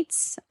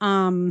States,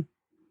 and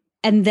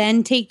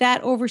then take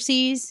that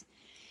overseas?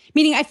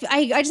 Meaning, I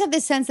just have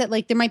this sense that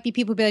like there might be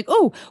people who be like,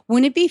 oh,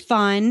 wouldn't it be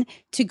fun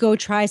to go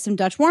try some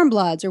Dutch warm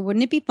bloods, or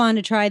wouldn't it be fun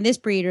to try this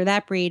breed or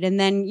that breed, and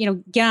then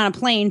get on a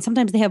plane.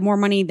 Sometimes they have more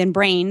money than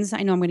brains.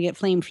 I know I'm going to get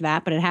flamed for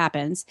that, but it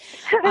happens.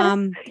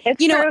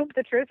 It's true.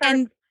 The truth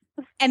hurts.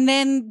 And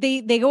then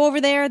they go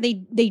over there. They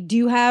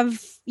do have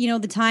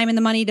the time and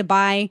the money to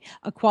buy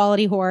a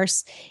quality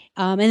horse,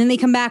 and then they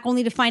come back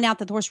only to find out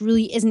that the horse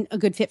really isn't a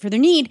good fit for their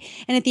need.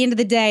 And at the end of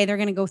the day, they're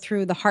going to go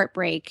through the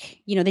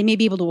heartbreak. They may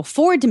be able to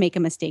afford to make a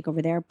mistake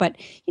over there, but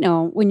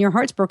when your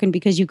heart's broken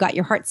because you got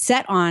your heart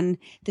set on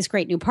this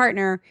great new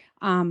partner.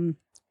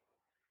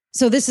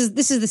 So this is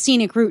the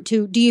scenic route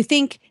too. Do you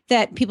think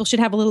that people should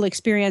have a little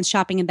experience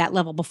shopping at that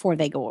level before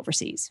they go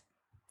overseas?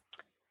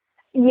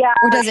 Yeah,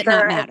 or does it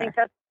not matter?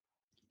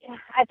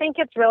 I think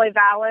it's really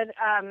valid.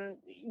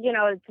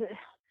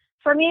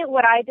 For me,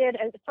 what I did,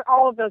 and for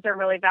all of those are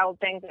really valid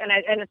things.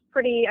 And it's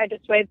pretty, I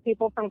dissuade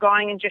people from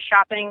going and just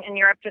shopping in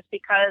Europe just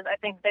because I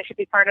think they should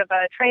be part of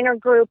a trainer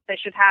group. They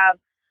should have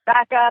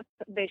backup.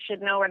 They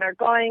should know where they're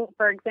going.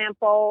 For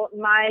example,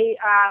 when I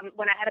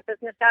had a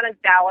business down in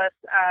Dallas,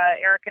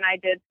 Eric and I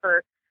did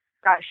for,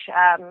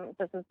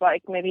 this is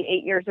like maybe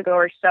 8 years ago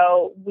or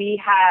so, we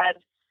had,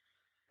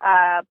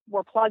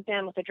 were plugged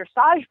in with a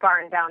dressage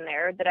barn down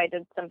there that I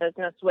did some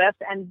business with,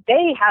 and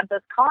they had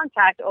this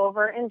contact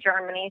over in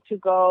Germany to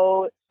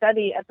go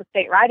study at the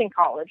state riding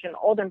college in the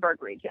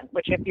Oldenburg region,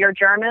 which if you're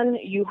German,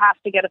 you have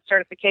to get a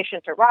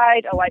certification to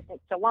ride, a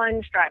license to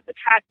lunge, drive the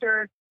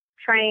tractor,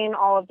 train,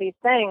 all of these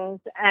things.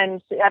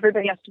 And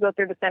everybody has to go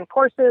through the same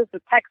courses,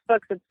 the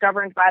textbooks. It's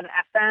governed by the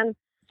FN.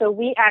 So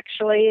we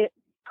actually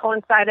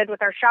coincided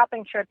with our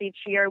shopping trip each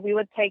year. We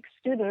would take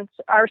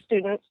our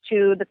students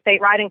to the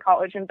state riding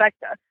college in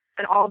Vecta,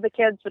 and all the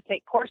kids would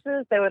take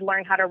courses. They would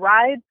learn how to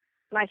ride.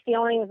 my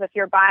feelings, if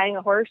you're buying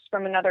a horse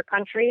from another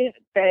country,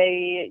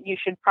 you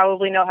should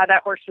probably know how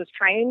that horse was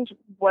trained.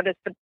 What is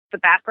the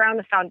background,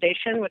 the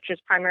foundation, which is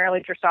primarily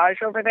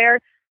dressage over there.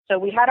 So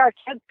we had our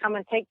kids come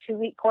and take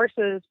 2-week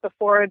courses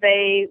before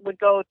they would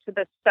go to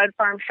the stud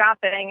farm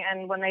shopping.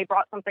 And when they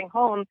brought something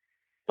home,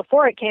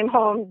 before it came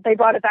home, they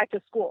brought it back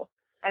to school.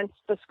 And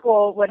the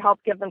school would help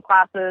give them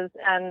classes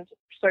and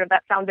sort of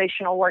that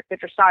foundational work, the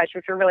dressage,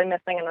 which we're really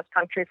missing in this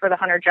country for the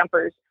hunter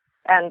jumpers.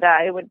 And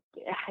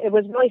it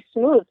was really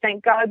smooth.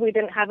 Thank God we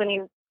didn't have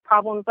any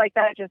problems like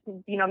that, just,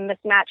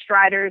 mismatched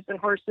riders and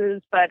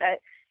horses. But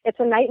it's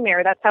a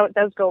nightmare. That's how it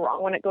does go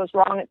wrong. When it goes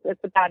wrong,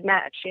 it's a bad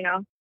match,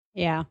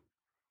 Yeah.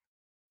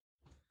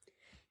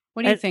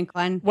 What do you think,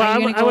 Glenn? Well, are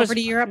you going to go over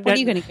to Europe? What are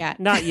you going to get?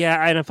 Not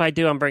yet. And if I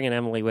do, I'm bringing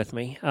Emily with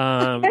me.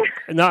 And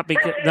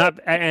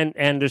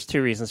there's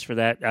 2 reasons for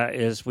that.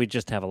 Is we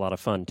just have a lot of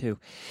fun too.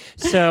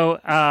 So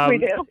we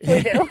do.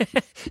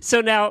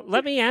 So now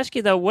let me ask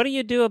you though, what do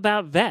you do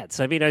about vets?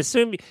 I mean, I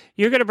assume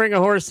you're going to bring a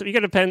horse.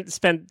 You're going to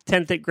spend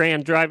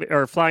 $10,000 driving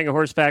or flying a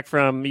horse back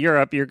from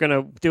Europe. You're going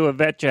to do a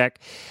vet check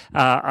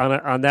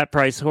on that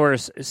price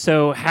horse.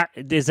 So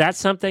is that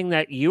something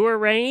that you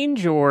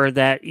arrange or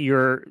that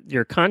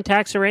your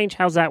contacts arrange?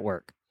 How's that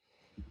work?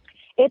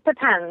 It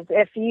depends.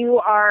 If you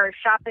are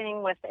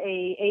shopping with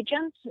a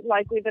agent,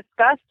 like we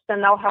discussed,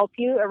 then they'll help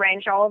you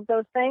arrange all of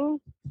those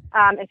things.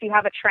 If you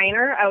have a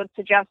trainer, I would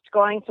suggest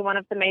going to one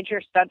of the major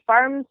stud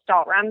farms,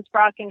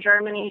 Stahl-Ramsbrock in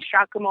Germany,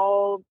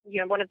 Schackemohl,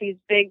 one of these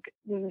big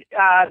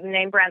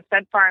name brand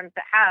stud farms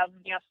that have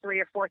 3,000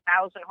 or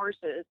 4,000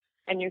 horses,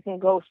 and you can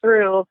go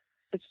through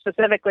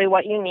specifically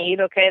what you need.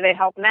 Okay, they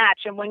help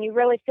match, and when you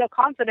really feel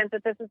confident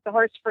that this is the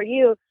horse for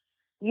you,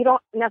 you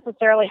don't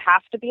necessarily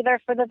have to be there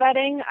for the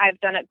vetting. I've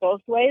done it both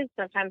ways.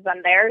 Sometimes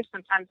I'm there,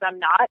 sometimes I'm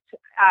not.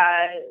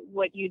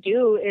 What you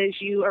do is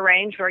you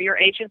arrange, or your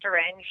agent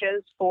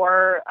arranges,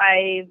 for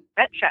a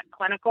vet check,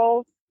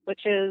 clinical,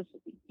 which is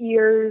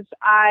ears,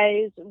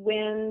 eyes,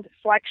 wind,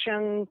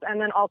 flexions,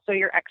 and then also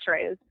your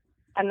x-rays.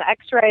 And the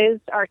x-rays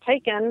are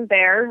taken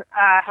there,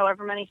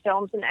 however many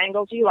films and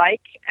angles you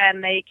like,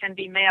 and they can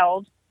be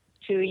mailed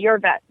to your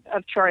vet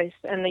of choice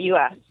in the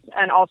U.S.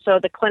 And also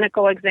the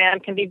clinical exam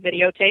can be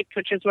videotaped,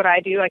 which is what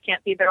I do. I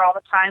can't be there all the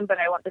time, but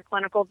I want the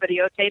clinical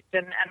videotaped,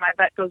 and my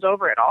vet goes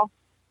over it all.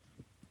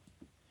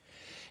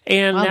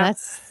 And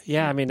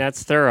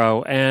that's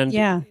thorough. And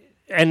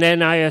and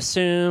then I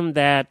assume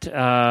that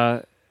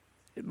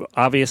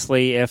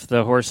obviously if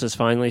the horse is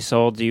finally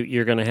sold,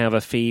 you're going to have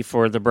a fee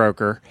for the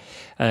broker.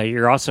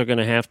 You're also going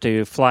to have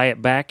to fly it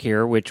back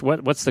here, which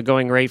what's the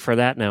going rate for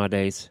that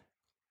nowadays?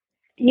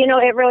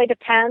 It really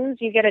depends.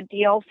 You get a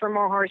deal for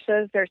more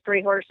horses. There's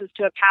 3 horses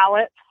to a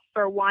pallet.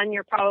 For one,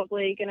 you're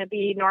probably going to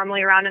be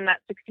normally around in that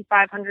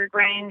 6,500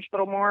 range, a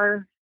little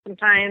more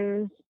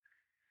sometimes.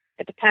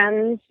 It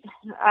depends.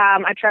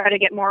 I try to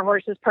get more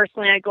horses.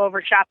 Personally, I go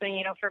over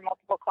shopping, for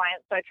multiple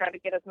clients, so I try to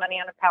get as many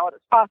on a pallet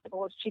as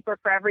possible. It's cheaper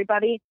for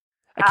everybody.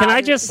 Can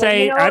I just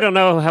say, I don't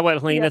know what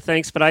Helena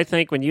thinks, but I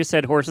think when you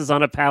said horses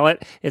on a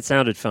pallet, it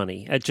sounded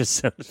funny. It just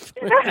sounded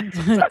funny. I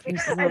know,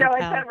 it's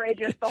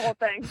outrageous, the whole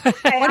thing.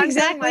 Hey, I'm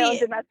doing my own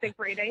domestic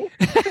breeding.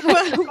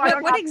 I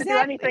don't have to do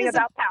anything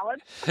about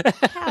pallets.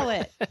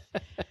 Pallet.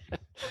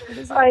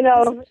 I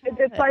know.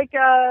 It's like,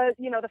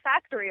 the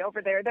factory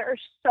over there. There are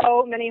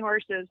so many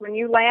horses. When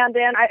you land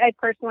in, I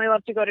personally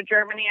love to go to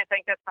Germany. I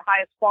think that's the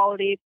highest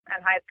quality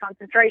and highest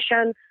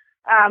concentration.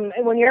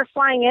 And when you're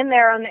flying in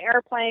there on the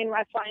airplane,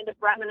 I fly into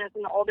Bremen, is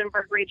in the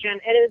Oldenburg region.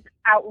 It is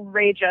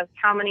outrageous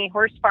how many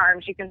horse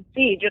farms you can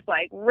see, just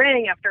like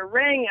ring after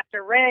ring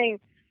after ring.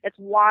 It's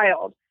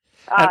wild.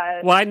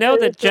 Well, I know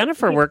that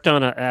Jennifer worked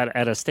on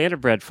at a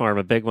standardbred farm,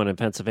 a big one in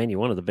Pennsylvania,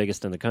 one of the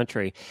biggest in the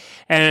country.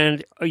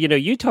 And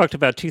you talked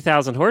about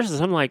 2,000 horses.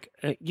 I'm like,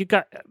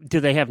 do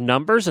they have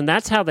numbers? And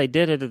that's how they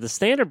did it at the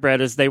standardbred,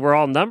 is they were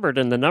all numbered,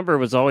 and the number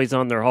was always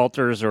on their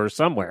halters or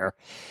somewhere.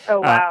 Oh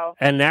wow!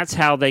 And that's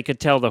how they could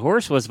tell the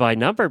horse was by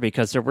number,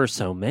 because there were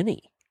so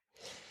many.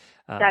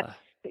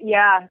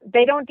 Yeah,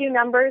 they don't do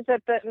numbers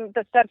at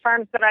the stud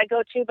farms that I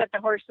go to, but the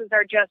horses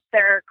are just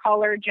their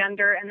color,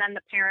 gender, and then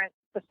the parent,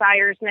 the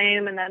sire's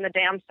name, and then the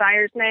dam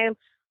sire's name.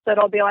 So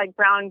it'll be like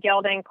brown,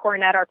 gelding,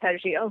 cornet,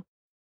 arpeggio.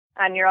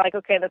 And you're like,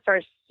 okay, this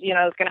horse,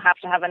 is going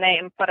to have a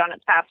name put on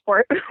its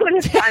passport when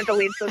it's time to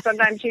leave. So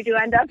sometimes you do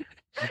end up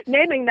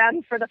naming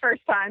them for the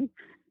first time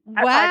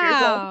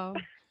at 5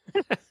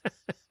 years old.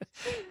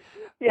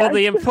 Yes. Well,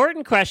 the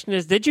important question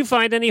is, did you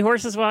find any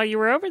horses while you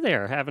were over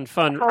there having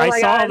fun? Oh,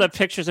 I saw God. the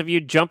pictures of you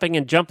jumping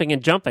and jumping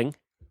and jumping.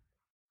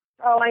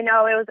 Oh, I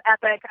know. It was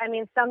epic. I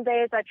mean, some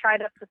days I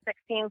tried up to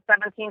 16,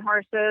 17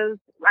 horses.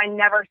 I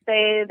never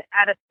stayed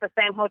at the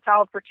same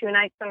hotel for 2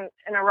 nights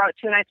in a row.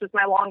 2 nights was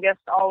my longest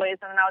always,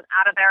 and then I was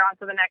out of there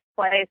onto the next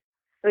place.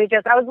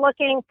 I was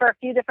looking for a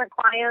few different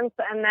clients,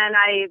 and then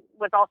I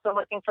was also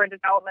looking for a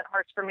development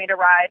horse for me to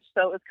ride.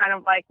 So it was kind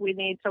of like, we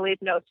need to leave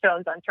no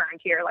stones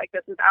unturned here. Like,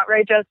 this is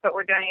outrageous, but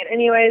we're doing it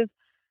anyways.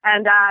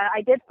 And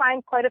I did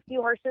find quite a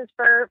few horses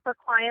for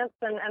clients,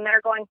 and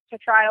they're going to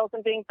trials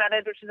and being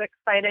vetted, which is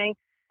exciting.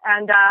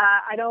 And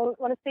I don't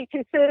want to speak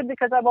too soon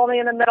because I'm only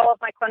in the middle of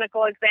my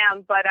clinical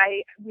exam, but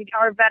we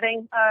are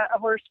vetting a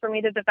horse for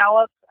me to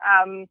develop.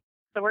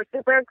 So we're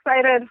super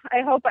excited.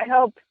 I hope.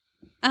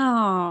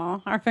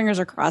 Oh, our fingers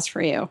are crossed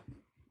for you.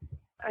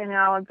 I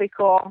know, it'd be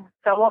cool.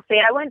 So we'll see.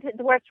 I went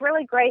to where it's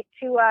really great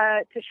to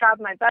shop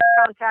my best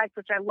contact,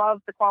 which I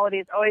love. The quality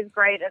is always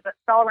great. It's at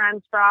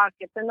Fellransbrock.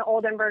 It's in the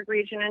Oldenburg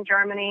region in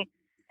Germany.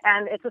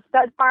 And it's a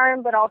stud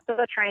farm, but also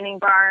a training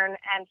barn.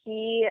 And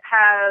he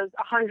has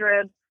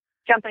 100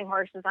 jumping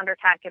horses under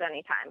tack at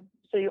any time.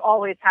 So you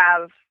always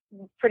have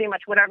pretty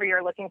much whatever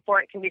you're looking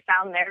for. It can be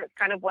found there. It's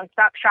kind of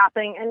one-stop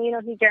shopping. And,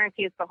 he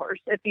guarantees the horse.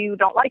 If you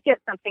don't like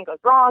it, something goes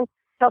wrong,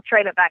 he'll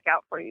trade it back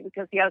out for you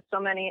because he has so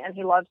many and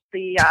he loves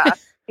he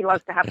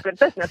loves to have good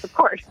business, of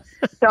course.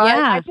 So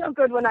yeah. I feel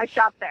good when I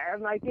shop there.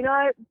 I'm like,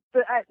 what?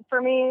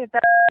 For me,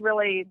 that's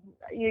really,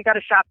 you got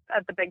to shop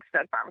at the big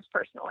stud farms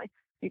personally.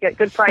 You get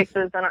good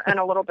prices and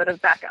a little bit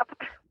of backup.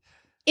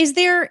 Is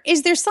there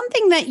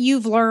something that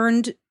you've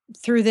learned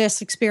through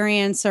this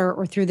experience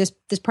or through this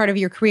part of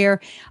your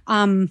career?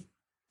 Do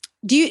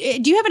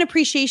you have an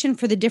appreciation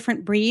for the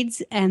different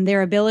breeds and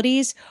their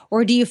abilities,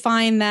 or do you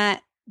find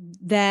that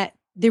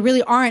they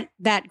really aren't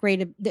that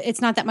great?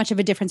 It's not that much of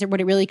a difference. What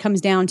it really comes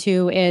down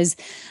to is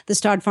the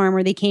stud farm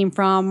where they came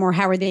from, or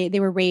how they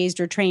were raised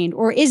or trained,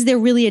 or is there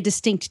really a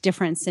distinct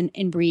difference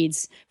in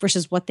breeds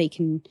versus what they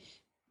can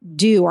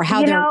do, or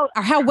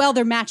how well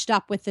they're matched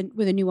up with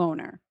a new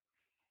owner?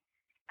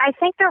 I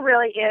think there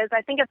really is.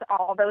 I think it's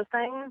all those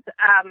things.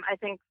 I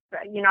think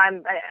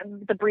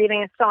the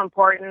breeding is so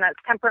important. That's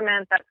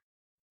temperament, that's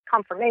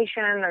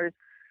conformation.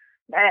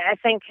 I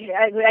think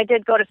I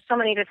did go to so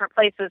many different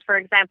places. For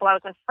example, I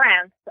was in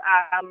France,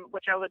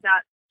 which I was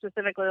not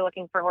specifically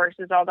looking for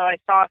horses, although I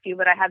saw a few,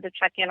 but I had to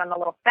check in on the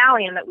little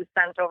stallion that we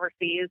sent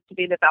overseas to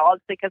be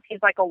developed because he's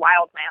like a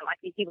wild man. Like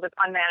he was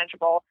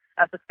unmanageable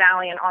as a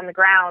stallion on the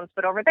grounds,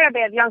 but over there they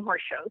have young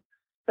horse shows.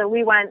 So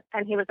we went,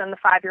 and he was in the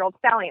 5-year-old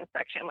stallion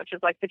section, which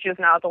is like the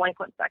juvenile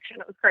delinquent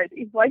section. It was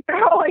crazy. Like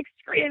they're all like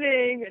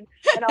screaming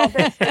and all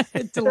this.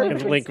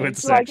 Delinquent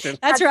section.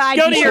 That's right.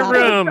 Go to your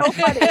room. So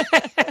funny.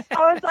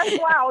 I was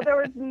like, wow, there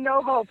was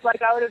no hope.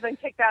 Like I would have been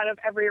kicked out of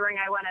every ring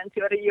I went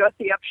into at a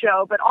USCF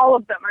show, but all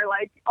of them are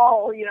like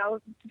all,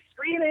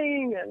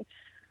 screaming and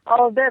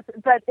all of this.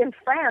 But in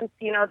France,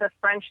 the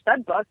French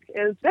stud book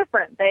is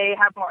different. They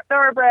have more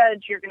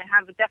thoroughbreds. You're going to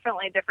have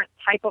definitely a different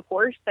type of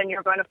horse than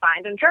you're going to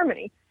find in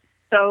Germany.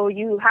 So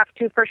you have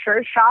to for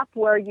sure shop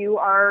where you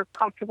are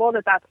comfortable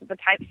that that's the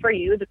type for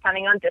you,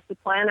 depending on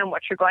discipline and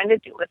what you're going to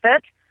do with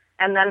it.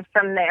 And then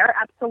from there,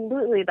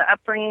 absolutely, the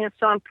upbringing is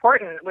so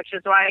important, which is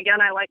why, again,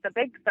 I like the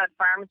big stud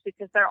farms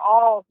because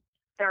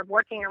they're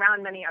working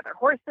around many other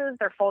horses.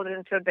 They're folded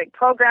into a big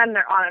program.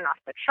 They're on and off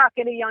the truck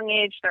at a young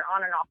age. They're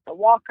on and off the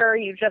walker.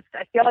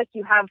 I feel like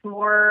you have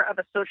more of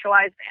a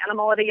socialized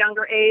animal at a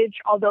younger age,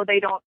 although they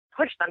don't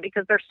push them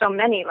because there's so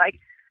many. Like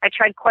I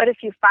tried quite a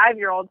few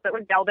 5-year-olds that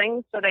were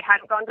geldings, so they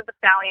hadn't gone to the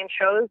stallion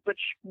shows, which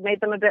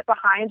made them a bit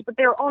behind, but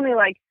they were only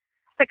like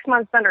 6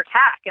 months under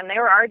tack, and they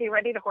were already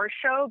ready to horse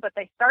show, but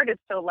they started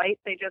so late,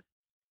 they just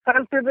put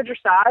them through the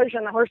dressage,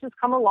 and the horses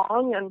come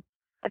along, and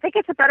I think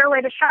it's a better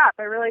way to shop.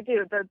 I really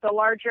do. The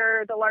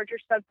larger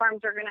stud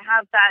farms are going to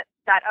have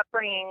that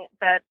upbringing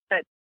that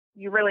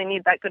you really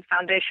need that good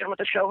foundation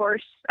with a show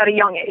horse at a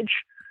young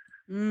age.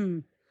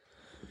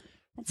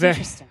 That's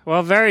interesting.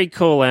 Well, very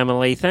cool,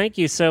 Emily. Thank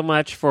you so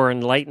much for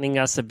enlightening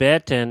us a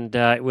bit. And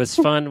it was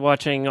fun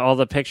watching all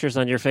the pictures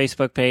on your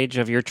Facebook page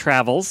of your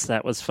travels.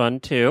 That was fun,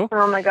 too.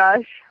 Oh, my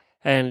gosh.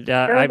 And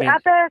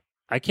epic.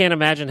 I can't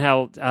imagine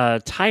how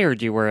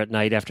tired you were at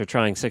night after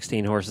trying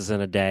 16 horses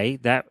in a day.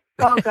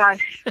 Oh,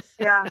 gosh.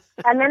 Yeah.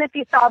 And then if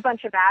you saw a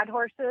bunch of bad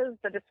horses,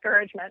 the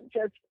discouragement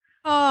just...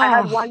 I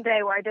had one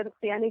day where I didn't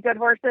see any good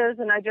horses,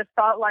 and I just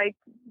thought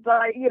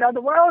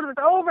the world was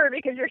over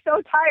because you're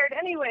so tired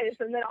anyways,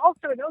 and then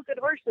also no good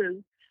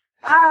horses.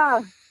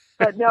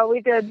 But no, we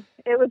did.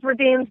 It was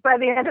redeemed by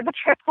the end of the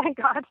trip, thank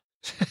God.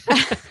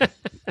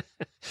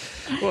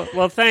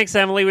 Well, thanks,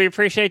 Emily. We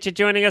appreciate you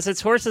joining us.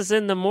 It's Horses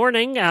in the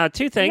Morning.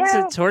 2 things.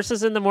 Yeah. It's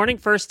Horses in the Morning,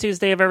 first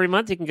Tuesday of every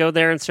month. You can go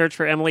there and search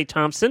for Emily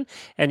Thompson,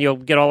 and you'll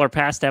get all our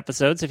past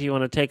episodes if you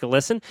want to take a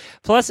listen.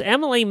 Plus,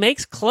 Emily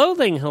makes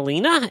clothing,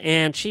 Helena,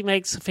 and she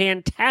makes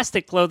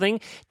fantastic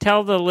clothing.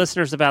 Tell the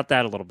listeners about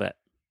that a little bit.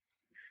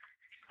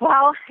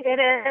 Well, it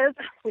is.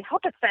 We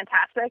hope it's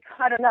fantastic.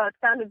 I don't know. It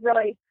sounded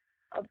really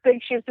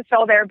big shoes to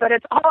fill there, but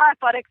it's all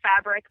athletic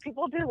fabric.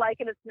 People do like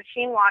it. It's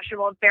machine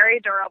washable, very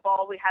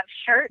durable. We have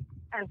shirts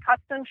and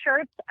custom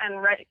shirts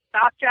and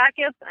stock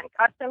jackets and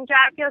custom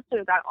jackets.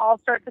 We've got all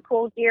sorts of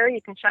cool gear.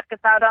 You can check us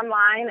out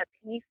online.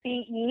 It's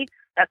ECE,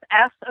 that's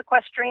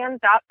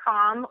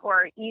sequestrian.com,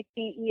 or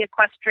ECE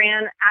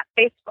Equestrian at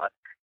Facebook.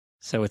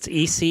 So it's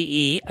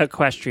ECE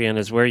Equestrian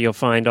is where you'll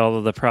find all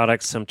of the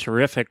products, some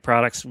terrific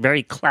products,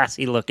 very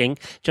classy looking,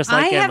 just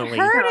like Emily.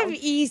 I have heard of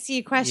EC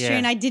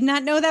Equestrian. I did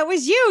not know that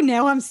was you.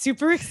 Now I'm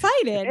super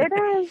excited. It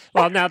is.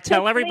 Well, now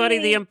tell everybody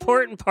the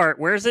important part.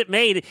 Where's it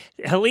made?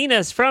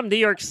 Helena's from New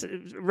York,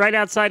 right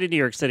outside of New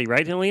York City,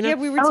 right, Helena? Yeah,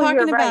 we were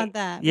talking about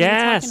that.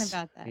 Yes. We were talking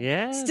about that.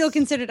 Yes. Still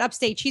considered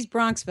upstate. She's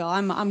Bronxville.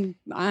 I'm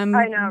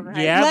I know, right?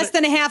 Yeah, less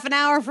than a half an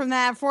hour from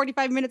that,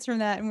 45 minutes from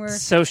that, and we're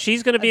So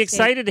she's going to be upstate.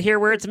 excited to hear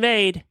where it's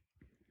made.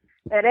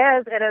 It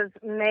is. It is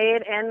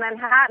made in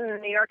Manhattan,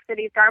 New York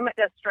City's garment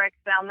district,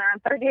 down there on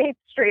 38th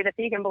Street, if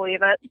you can believe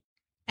it.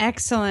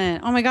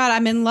 excellent. Oh my God,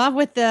 I'm in love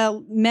with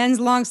the men's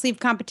long sleeve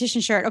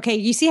competition shirt. Okay,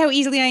 you see how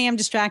easily I am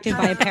distracted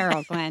by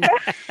apparel, Glenn.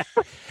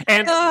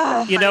 And,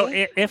 you know,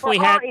 if we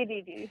We're had, all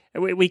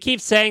ADD. we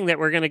keep saying that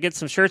we're going to get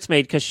some shirts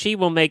made because she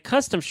will make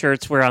custom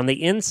shirts where on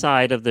the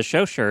inside of the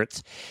show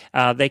shirts,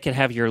 they can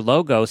have your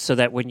logo so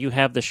that when you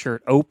have the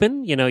shirt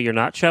open, you know, you're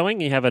not showing,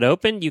 you have it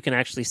open, you can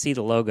actually see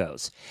the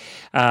logos.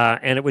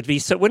 And it would be,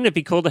 so wouldn't it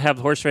be cool to have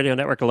the Horse Radio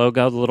Network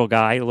logo, the little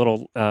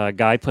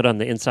guy put on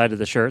the inside of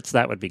the shirts?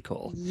 That would be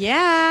cool.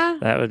 Yeah.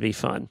 That would be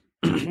fun.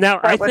 Now,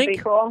 That would be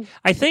cool.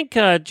 I think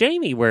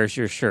Jamie wears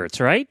your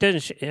shirts, right? Doesn't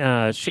she?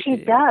 She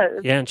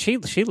does. Yeah, and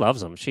she loves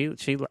them. She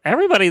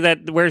everybody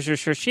that wears your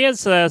shirt. She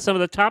has some of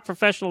the top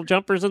professional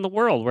jumpers in the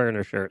world wearing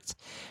her shirts.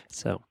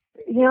 So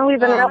You know, we've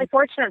been really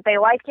fortunate. They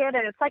like it,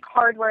 and it's like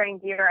hard-wearing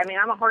gear. I mean,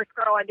 I'm a horse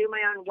girl. I do my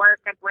own work.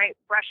 I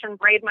brush and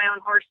braid my own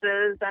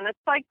horses, and it's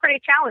like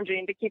pretty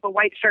challenging to keep a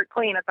white shirt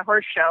clean at the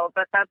horse show.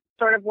 But that's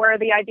sort of where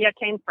the idea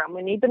came from.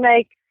 We need to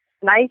make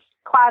nice,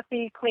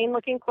 classy,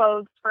 clean-looking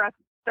clothes for us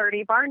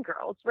sturdy barn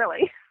girls,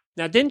 really.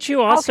 now, didn't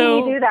you also?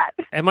 How can you do that?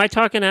 Am I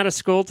talking out of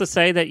school to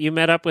say that you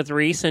met up with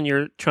Reese and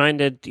you're trying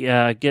to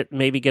get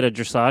a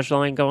dressage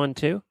line going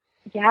too?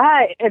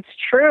 Yeah, it's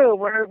true.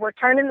 We're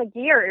turning the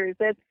gears.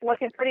 It's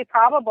looking pretty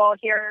probable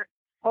here.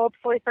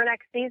 Hopefully for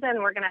next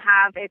season, we're going to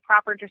have a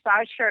proper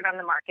dressage shirt on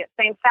the market.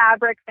 Same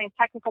fabric, same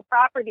technical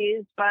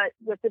properties, but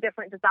with a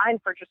different design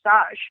for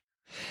dressage.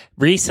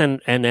 Reese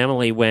and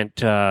Emily went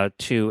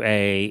to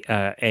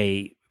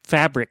a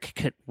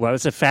fabric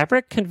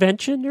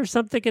convention or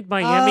something in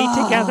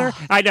Miami together?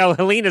 I know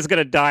Helena's going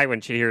to die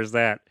when she hears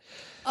that.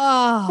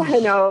 Oh, I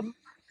know.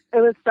 It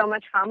was so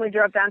much fun. We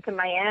drove down to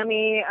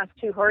Miami, us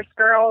two horse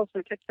girls.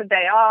 We took the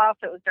day off.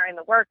 It was during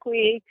the work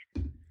week.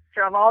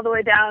 Drove all the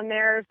way down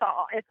there. So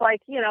it's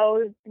like, you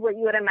know, what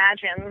you would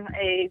imagine,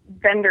 a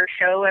vendor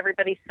show.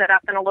 Everybody's set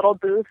up in a little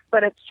booth,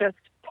 but it's just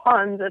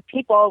tons of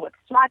people with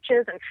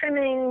swatches and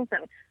trimmings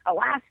and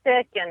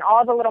elastic and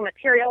all the little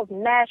materials,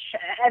 mesh,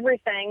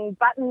 everything,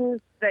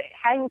 buttons, the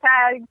hang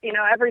tags, you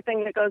know,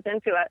 everything that goes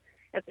into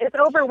it. It's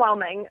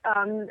overwhelming.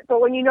 But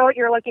when you know what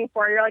you're looking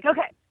for, you're like,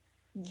 okay.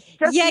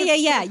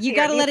 Yeah. You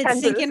got to let it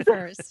sink in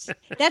first.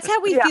 That's how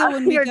we feel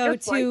when we go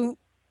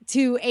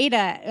to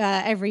Ada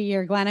every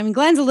year, Glenn. I mean,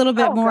 Glenn's a little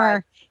bit more,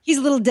 God. He's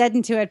a little dead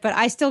into it, but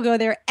I still go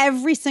there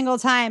every single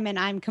time and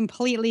I'm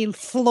completely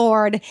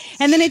floored.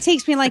 And then it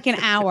takes me like an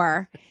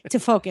hour to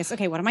focus.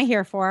 Okay, what am I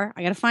here for?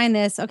 I got to find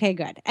this. Okay,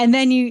 good. And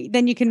then you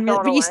can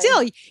really, but you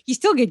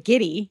still get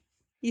giddy.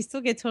 You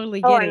still get totally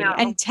giddy.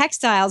 And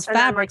textiles, and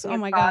fabrics. Oh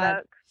my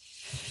God.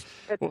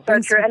 It's so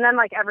true. And then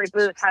like every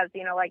booth has,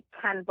 you know, like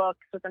 10 books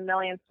with a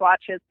million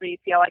swatches, so you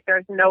feel like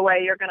there's no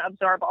way you're going to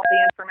absorb all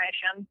the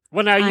information.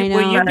 Well, now,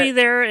 will you be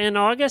there in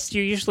August?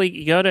 You usually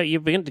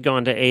you've been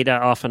going to Ada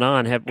off and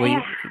on. Will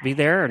you be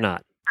there or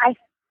not?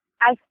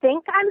 I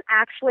think I'm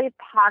actually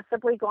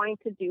possibly going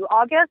to do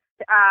August.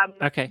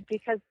 Okay.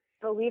 Because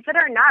believe it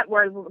or not,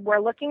 we're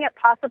looking at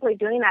possibly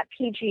doing that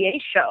PGA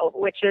show,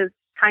 which is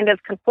kind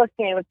of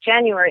conflicting with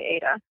January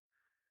Ada.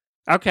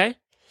 Okay.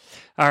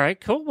 All right,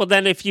 cool. Well,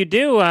 then, if you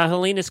do,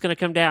 Helena's going to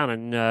come down,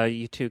 and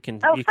you two can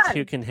hang out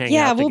together.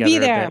 Yeah, we'll be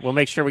there. A bit. We'll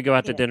make sure we go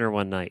out to dinner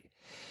one night.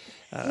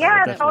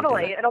 Yeah,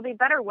 totally. It'll be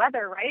better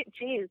weather, right?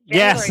 Jeez.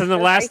 Yes, and the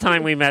last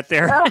time we met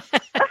there.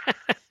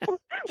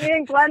 Me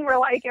and Glenn were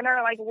like in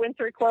our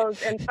winter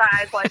clothes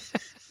inside, like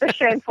the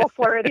shameful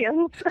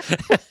Floridians.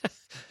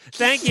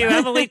 Thank you,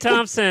 Emily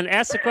Thompson,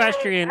 S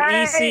Equestrian,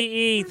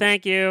 ECE.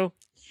 Thank you.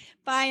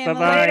 Bye, Emily.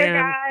 Bye-bye, Later,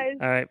 guys.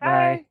 All right,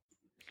 bye.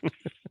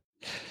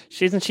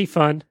 Isn't she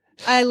fun?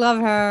 I love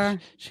her.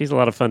 She's a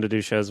lot of fun to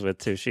do shows with,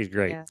 too. She's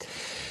great. Yeah.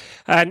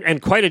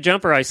 And quite a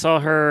jumper. I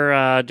saw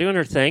her doing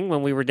her thing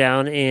when we were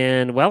down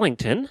in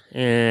Wellington.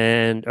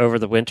 And over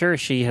the winter,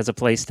 she has a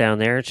place down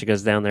there. She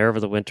goes down there over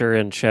the winter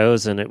and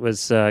shows. And it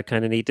was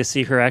kind of neat to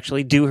see her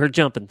actually do her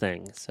jumping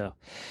thing. So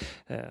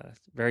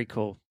very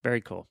cool.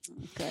 Very cool.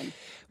 Good.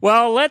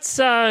 Well, let's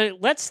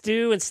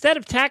do, instead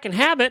of tack and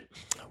habit,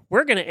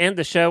 we're going to end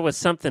the show with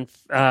something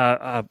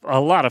a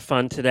lot of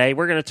fun today.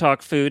 We're going to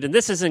talk food, and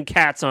this is in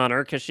Kat's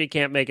honor because she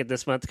can't make it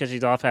this month because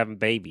she's off having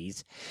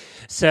babies.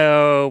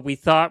 So we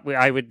thought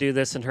I would do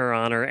this in her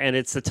honor, and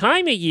it's the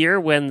time of year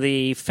when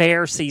the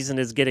fair season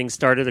is getting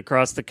started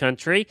across the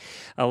country.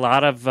 A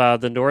lot of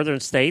the northern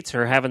states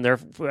are having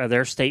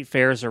their state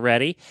fairs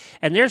already,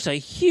 and there's a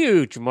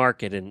huge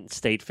market in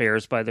state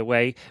fairs, by the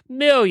way.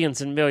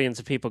 Millions and millions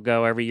of people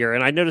go every year,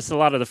 and I noticed a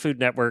lot of the Food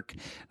Network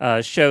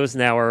shows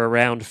now are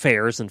around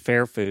fairs and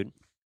fair food.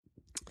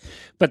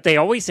 But they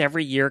always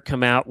every year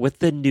come out with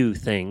the new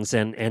things,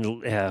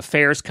 and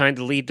fairs kind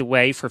of lead the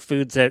way for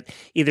foods that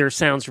either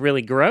sounds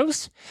really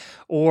gross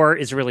or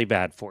is really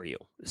bad for you.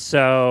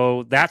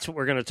 So that's what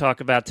we're going to talk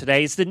about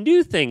today is the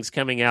new things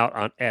coming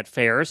out at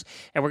fairs.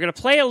 And we're going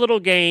to play a little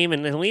game,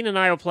 and Helena and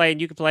I will play,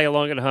 and you can play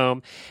along at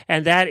home.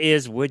 And that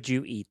is, would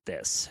you eat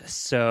this?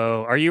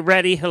 So are you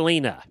ready,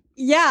 Helena?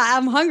 Yeah,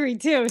 I'm hungry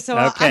too. So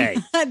okay.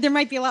 There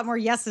might be a lot more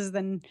yeses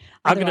than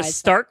I'm going to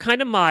start kind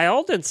of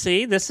mild and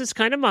see. This is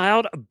kind of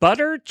mild.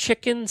 Butter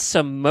chicken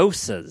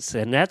samosas.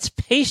 And that's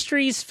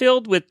pastries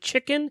filled with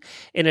chicken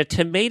in a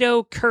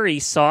tomato curry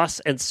sauce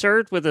and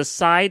served with a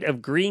side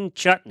of green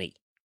chutney.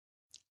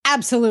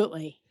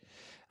 Absolutely.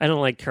 I don't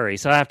like curry,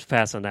 so I have to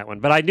pass on that one.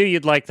 But I knew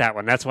you'd like that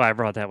one. That's why I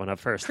brought that one up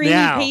first. Creamy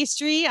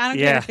pastry. I don't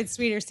care if it's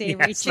sweet or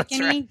savory. Yes,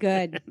 chickeny. right.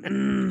 Good.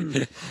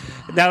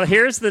 Mm. Now,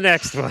 here's the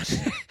next one.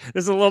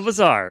 This is a little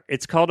bizarre.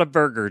 It's called a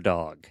burger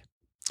dog.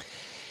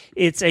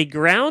 It's a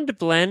ground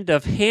blend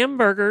of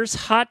hamburgers,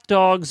 hot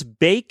dogs,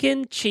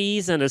 bacon,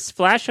 cheese, and a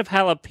splash of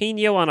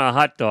jalapeno on a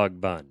hot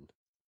dog bun.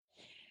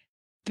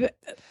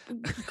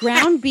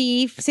 Ground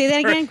beef. Say that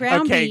again.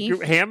 Ground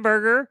beef.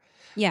 Hamburger.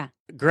 Yeah.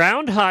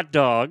 Ground hot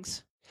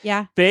dogs.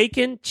 Yeah.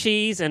 Bacon,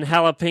 cheese, and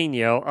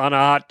jalapeno on a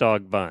hot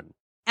dog bun.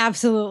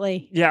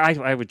 Absolutely. Yeah,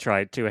 I would try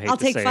it too. I'll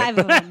take 5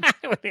 of them.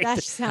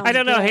 That sounds I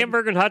don't know. good.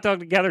 Hamburger and hot dog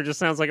together just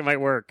sounds like it might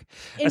work.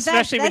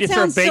 Especially when you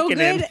throw bacon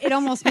in. It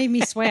almost made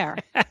me swear.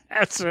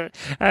 I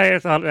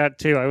thought that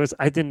too.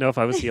 I didn't know if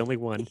I was the only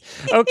one.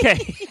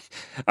 Okay.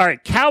 All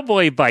right.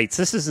 Cowboy Bites.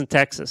 This is in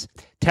Texas.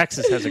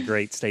 Texas has a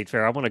great state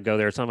fair. I want to go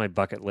there. It's on my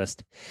bucket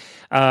list.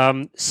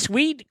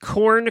 Sweet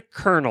corn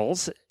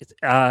kernels,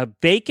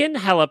 bacon,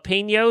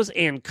 jalapenos,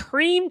 and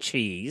cream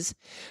cheese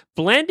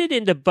blended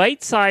into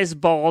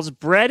bite-sized balls,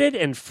 breaded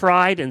and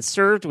fried and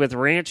served with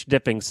ranch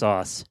dipping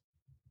sauce.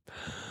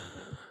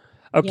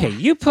 Okay,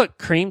 You put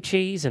cream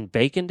cheese and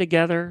bacon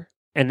together,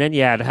 and then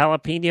you add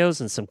jalapenos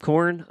and some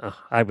corn. Oh,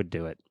 I would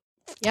do it.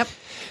 Yep.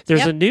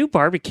 There's a new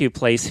barbecue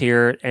place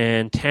here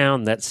in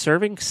town that's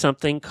serving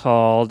something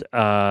called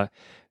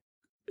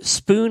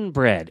spoon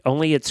bread.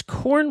 Only it's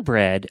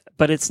cornbread,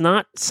 but it's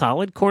not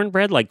solid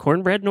cornbread like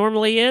cornbread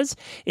normally is.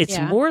 It's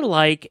more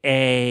like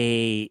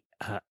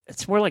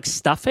it's more like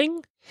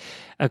stuffing.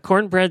 A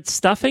cornbread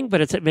stuffing, but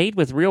it's made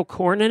with real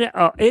corn in it.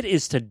 Oh, it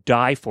is to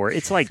die for.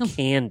 It's like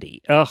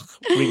candy. Ugh,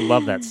 we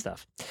love that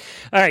stuff.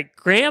 All right,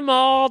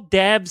 Grandma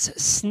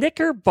Deb's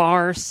Snicker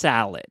Bar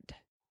Salad.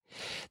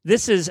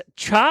 This is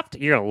chopped.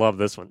 You're going to love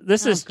this one.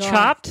 This is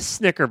chopped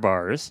Snicker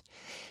bars,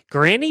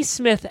 Granny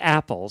Smith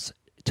apples,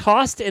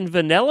 tossed in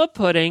vanilla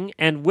pudding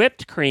and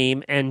whipped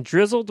cream and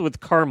drizzled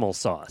with caramel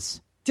sauce.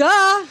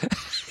 Duh.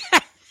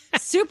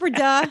 Super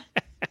duh.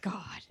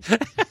 God.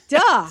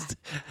 Duh.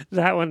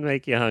 That one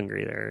make you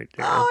hungry there.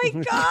 Oh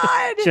my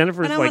God.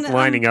 Jennifer's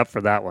lining up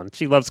for that one.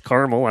 She loves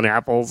caramel and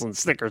apples and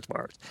Snickers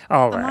bars.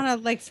 All right. I'm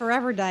on a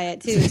forever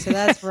diet too, so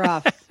that's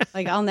rough.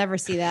 I'll never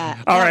see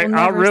that. All right,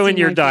 I'll ruin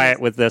your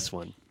diet with this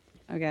one.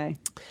 Okay.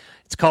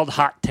 It's called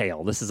Hot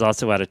Tail. This is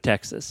also out of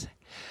Texas.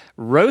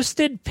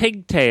 Roasted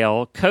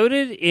pigtail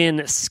coated in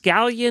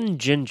scallion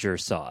ginger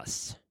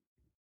sauce.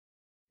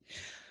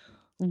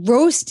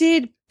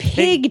 Roasted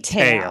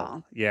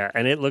pigtail. Yeah,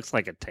 and it looks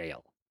like a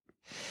tail.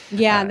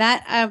 Yeah,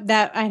 that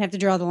I'd have to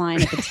draw the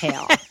line at the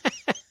tail.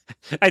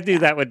 I do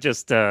that would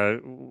just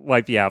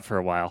wipe you out for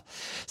a while.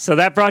 So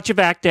that brought you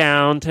back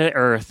down to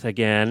earth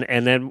again,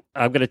 and then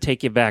I'm going to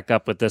take you back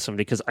up with this one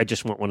because I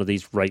just want one of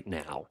these right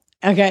now.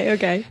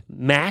 Okay.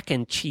 Mac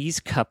and cheese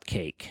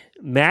cupcake.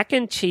 Mac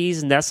and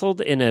cheese nestled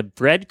in a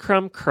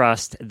breadcrumb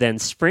crust, then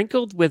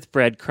sprinkled with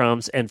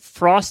breadcrumbs and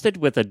frosted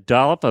with a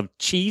dollop of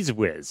Cheese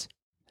Whiz.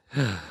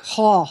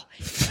 Oh,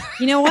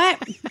 you know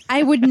what?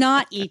 I would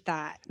not eat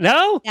that.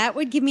 No? That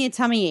would give me a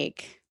tummy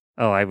ache.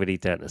 Oh, I would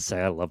eat that in a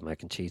second. I love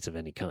mac and cheese of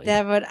any kind.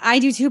 I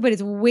do too, but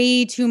it's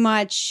way too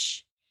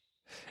much.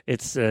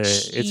 It's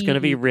going to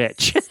be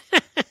rich.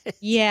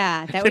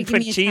 Yeah, that would give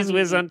put me a Cheese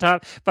Whiz on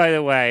top. By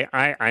the way,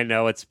 I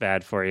know it's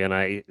bad for you, and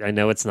I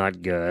know it's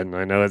not good, and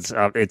I know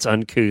it's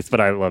uncouth, but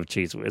I love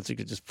Cheese Whiz. You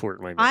could just pour it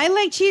in my mouth. I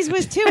like Cheese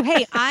Whiz too.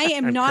 Hey, I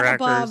am not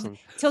above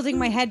tilting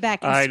my head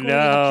back and squirting a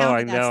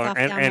pound of that stuff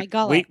down my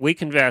gullet. We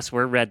confess,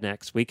 we're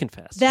rednecks. We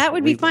confess. That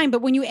would be fine,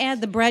 but when you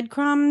add the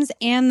breadcrumbs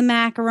and the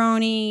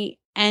macaroni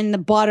and the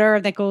butter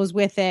that goes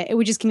with it, it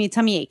would just give me a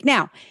tummy ache.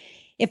 Now,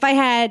 if I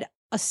had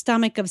a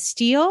stomach of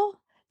steel,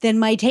 then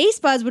my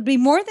taste buds would be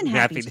more than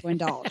happy to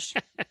indulge.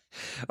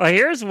 Well,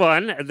 here's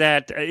one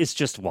that is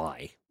just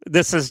why.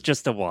 This is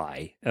just a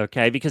why,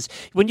 okay? Because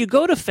when you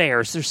go to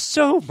fairs, there's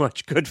so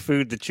much good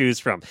food to choose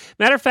from.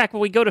 Matter of fact,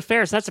 when we go to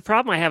fairs, that's the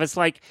problem I have. It's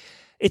like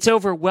it's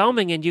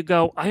overwhelming, and you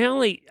go,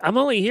 I'm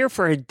only here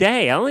for a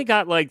day. I only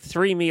got like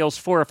 3 meals,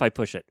 4 if I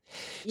push it.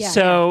 Yeah,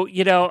 So,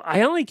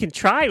 I only can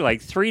try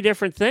like 3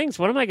 different things.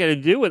 What am I going to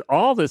do with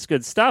all this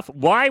good stuff?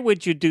 Why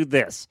would you do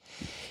this?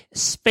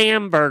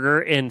 Spam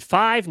burger in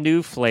 5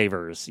 new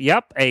flavors.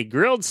 Yep, a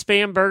grilled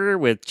spam burger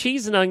with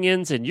cheese and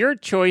onions and your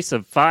choice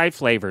of 5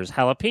 flavors: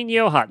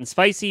 jalapeno, hot and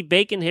spicy,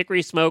 bacon,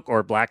 hickory smoke,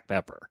 or black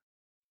pepper.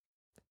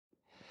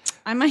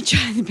 I might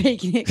try the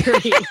bacon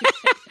hickory.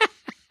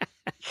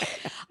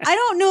 I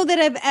don't know that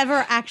I've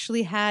ever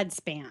actually had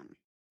spam.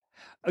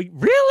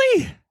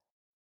 Really?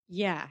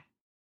 Yeah.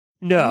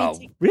 No.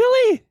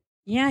 Really?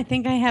 Yeah, I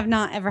think I have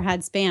not ever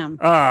had spam.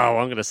 Oh,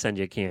 I'm going to send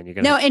you a can. You're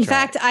gonna No, in try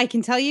fact, it. I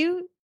can tell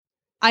you,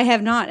 I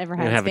have not ever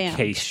You're had going to have spam. a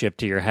case shipped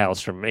to your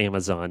house from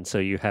Amazon, so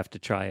you have to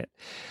try it.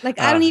 Like,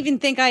 I don't even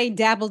think I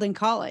dabbled in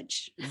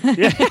college.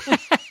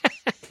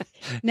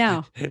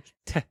 No.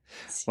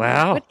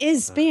 Wow. What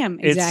is spam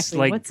exactly? It's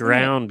like What's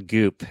ground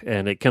goop,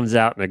 and it comes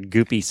out in a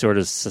goopy sort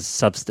of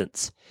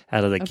substance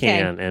out of the Okay.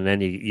 can, and then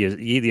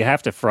you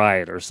have to fry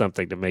it or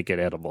something to make it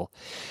edible.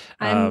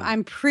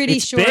 I'm pretty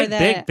it's sure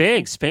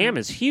big. Spam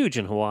is huge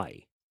in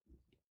Hawaii.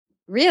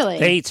 Really?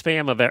 They eat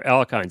spam of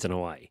all kinds in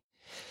Hawaii.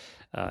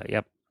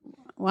 Yep.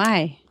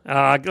 Why?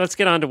 Let's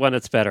get on to one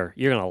that's better.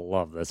 You're going to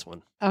love this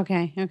one.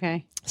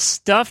 Okay.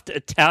 Stuffed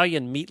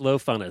Italian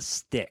meatloaf on a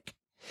stick.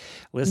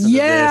 Listen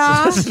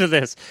Yeah. to this. Listen to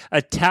this.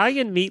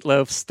 Italian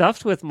meatloaf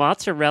stuffed with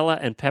mozzarella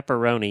and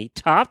pepperoni,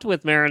 topped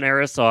with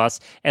marinara sauce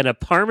and a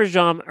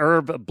Parmesan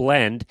herb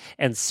blend,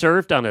 and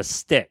served on a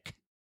stick.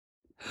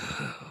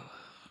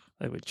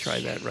 I would try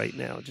that right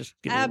now. Just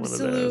give me one of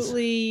those.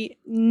 Absolutely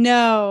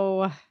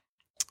no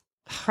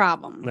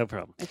problem. No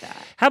problem. With that.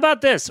 How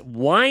about this?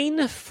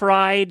 Wine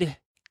fried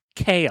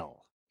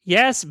kale.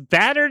 Yes,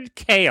 battered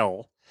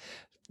kale.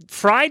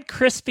 Fried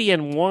crispy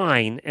in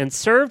wine and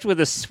served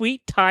with a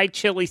sweet Thai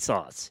chili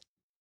sauce.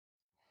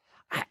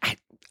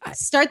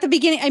 Start the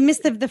beginning. I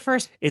missed the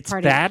first It's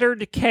part.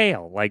 battered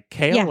kale, like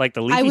Yeah,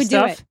 the leafy I would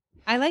stuff. do it.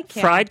 I like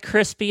kale. Fried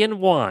crispy in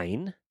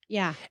wine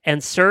Yeah,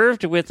 and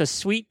served with a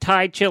sweet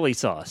Thai chili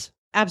sauce.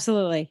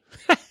 absolutely.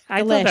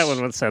 I thought that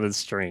Delish. one sounded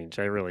strange.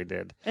 I really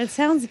did. It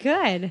sounds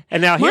good.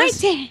 And now Go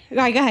here's ahead.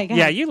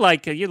 yeah, you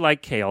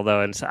like kale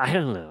though, and so, I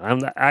don't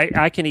know.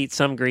 I can eat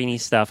some greeny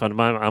stuff. I'm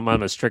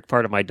on a strict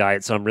part of my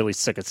diet, so I'm really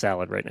sick of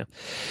salad right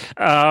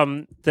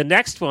now. The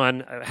next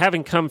one,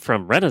 having come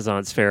from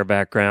Renaissance Fair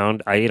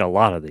background, I ate a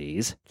lot of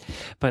these,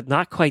 but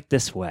not quite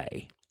this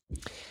way.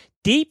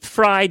 Deep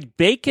fried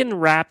bacon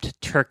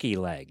wrapped turkey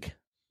leg.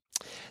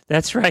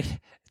 That's right.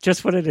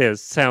 Just what it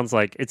is. Sounds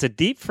like it's a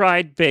deep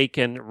fried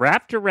bacon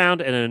wrapped around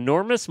an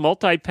enormous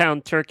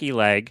multi-pound turkey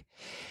leg.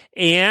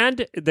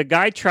 And the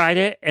guy tried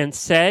it and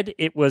said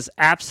it was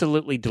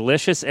absolutely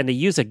delicious. And they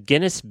use a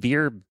Guinness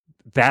beer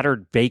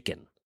battered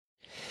bacon.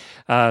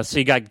 So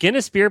you got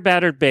Guinness beer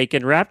battered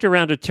bacon wrapped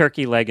around a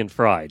turkey leg and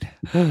fried.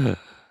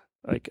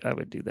 I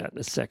would do that in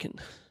a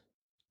second.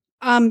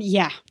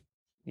 Yeah.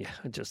 Yeah,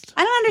 I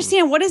don't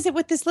understand. What is it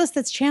with this list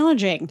that's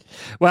challenging?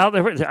 Well,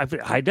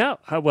 I know.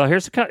 Well,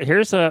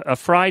 here's a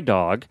fry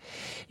dog.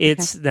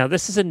 It's now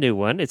this is a new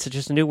one. It's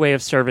just a new way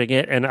of serving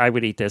it, and I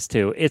would eat this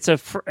too. It's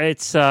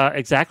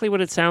exactly what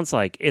it sounds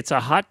like. It's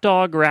a hot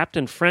dog wrapped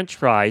in French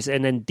fries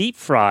and then deep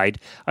fried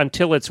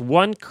until it's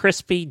one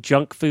crispy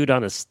junk food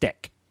on a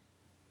stick.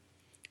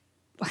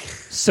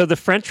 So the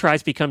French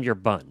fries become your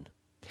bun.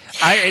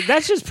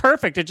 That's just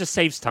perfect. It just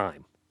saves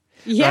time.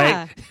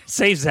 Yeah. Right?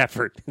 Saves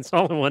effort. It's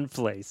all in one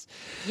place.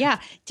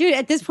 Yeah. Dude,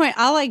 at this point,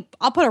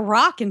 I'll put a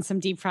rock in some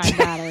deep fried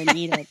batter and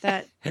eat it.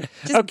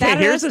 Just Okay, batter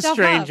here's that a stuff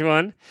strange up.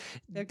 one.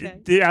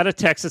 Okay. Out of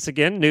Texas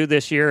again, new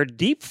this year.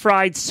 Deep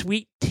fried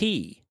sweet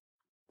tea.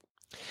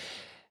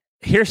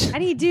 How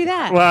do you do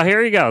that? Well,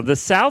 here you go. The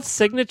South's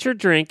signature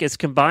drink is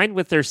combined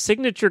with their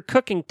signature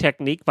cooking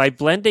technique by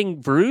blending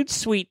brewed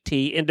sweet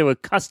tea into a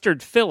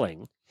custard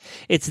filling.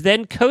 It's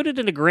then coated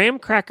in a graham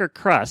cracker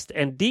crust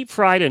and deep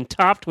fried and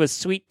topped with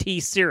sweet tea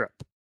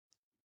syrup.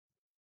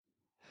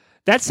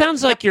 That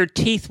sounds like your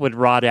teeth would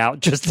rot out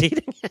just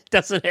eating it,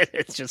 doesn't it?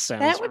 It just sounds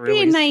That would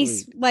really be a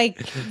nice, sweet.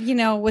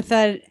 with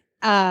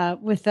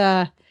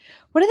a,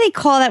 what do they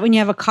call that when you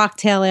have a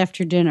cocktail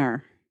after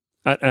dinner?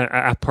 A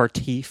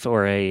aperitif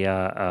or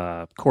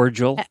a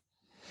cordial.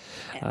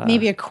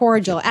 Maybe a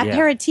cordial. yeah.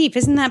 Aperitif.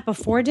 Isn't that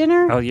before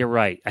dinner? Oh, you're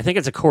right. I think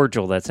it's a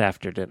cordial that's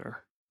after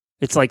dinner.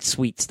 It's like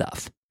sweet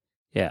stuff.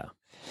 Yeah.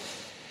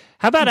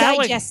 How about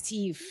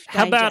Digestive.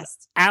 How about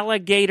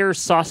alligator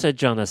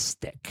sausage on a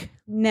stick?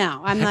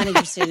 No, I'm not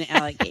interested in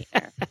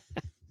alligator.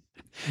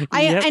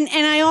 Yep. And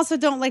I also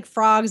don't like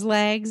frogs'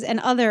 legs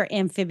and other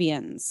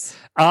amphibians.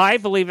 I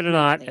believe it or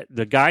not,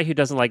 the guy who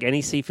doesn't like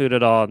any seafood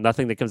at all,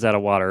 nothing that comes out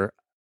of water,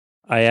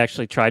 I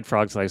actually tried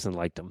frog's legs and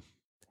liked them.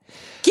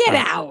 Get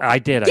out! I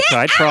did. Get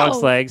I tried frog's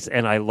out! legs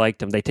and I liked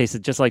them. They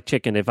tasted just like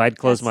chicken. If I'd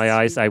closed my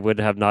eyes, I would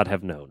not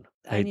have known.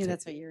 I knew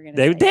that's what you were going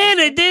to They say. did.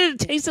 It did.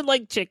 It tasted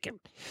like chicken.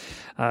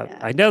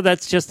 I know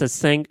that's just a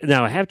thing.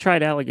 Now, I have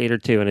tried alligator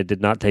too, and it did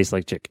not taste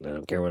like chicken. I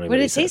don't care what anybody What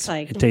did it says. taste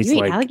like? It tastes You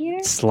ate like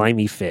alligator?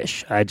 slimy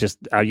fish. I just,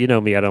 you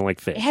know me, I don't like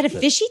fish. It had a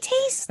fishy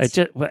taste?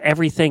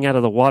 Everything out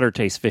of the water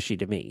tastes fishy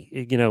to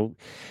me.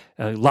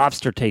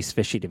 Lobster tastes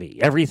fishy to me.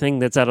 Everything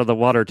that's out of the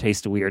water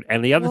tastes weird.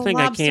 And the other thing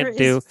I can't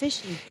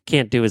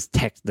do is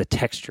the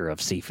texture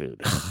of seafood.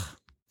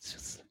 It's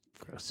just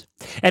gross.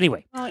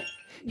 Anyway,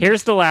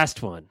 here's the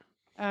last one.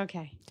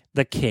 Okay.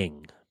 The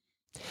king.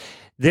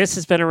 This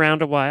has been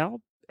around a while,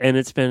 and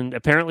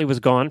apparently was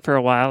gone for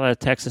a while at a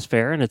Texas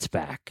Fair, and it's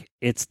back.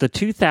 It's the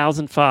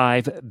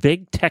 2005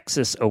 Big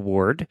Texas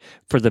Award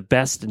for the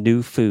best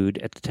new food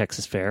at the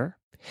Texas Fair.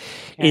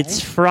 Okay.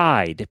 It's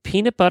fried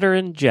peanut butter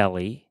and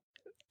jelly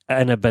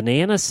and a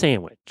banana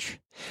sandwich.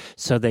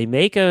 So they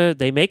make a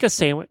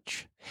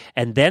sandwich,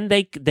 and then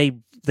they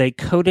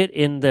coat it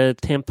in the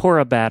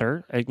tempura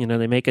batter.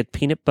 They make a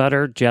peanut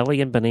butter, jelly,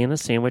 and banana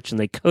sandwich, and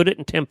they coat it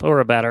in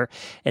tempura batter,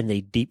 and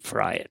they deep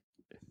fry it.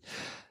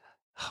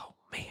 Oh,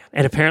 man.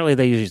 And apparently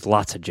they use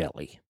lots of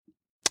jelly.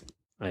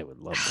 I would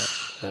love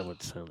that. That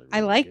would sound really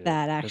I like good.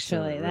 that,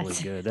 actually.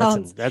 That's really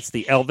good. That's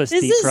the Elvis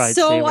this deep fried is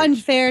so sandwich.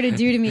 Unfair to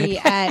do to me.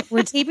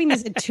 We're taping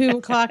this at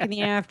 2:00 in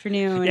the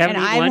afternoon. You haven't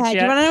and eaten lunch yet? Do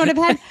you want to know what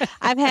I've had?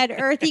 I've had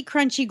earthy,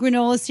 crunchy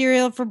granola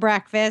cereal for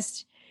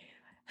breakfast.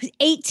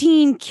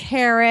 18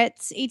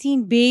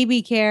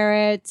 baby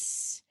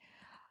carrots.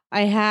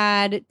 I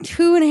had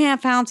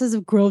 2.5 ounces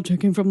of grilled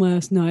chicken from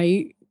last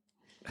night.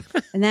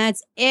 And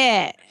that's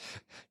it.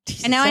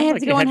 Jeez, and now I have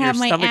to go and have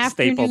my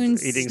afternoon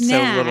eating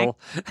snack. so little.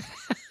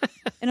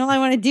 And all I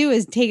want to do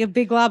is take a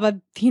big glob of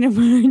peanut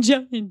butter and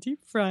jelly and deep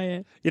fry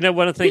it.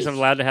 One of the things I'm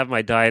allowed to have in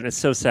my diet, and it's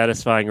so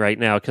satisfying right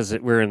now because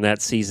we're in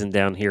that season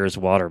down here, is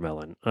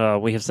watermelon.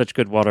 We have such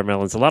good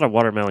watermelons. A lot of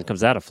watermelon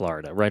comes out of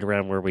Florida, right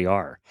around where we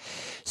are.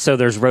 So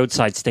there's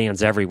roadside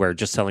stands everywhere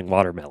just selling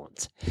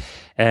watermelons.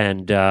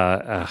 And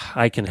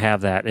I can have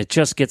that. It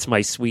just gets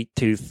my sweet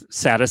tooth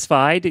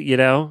satisfied,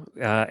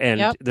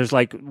 and there's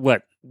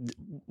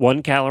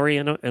 1 calorie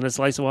in a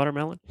slice of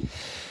watermelon.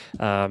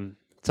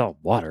 It's all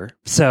water,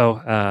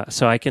 so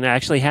I can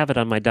actually have it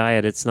on my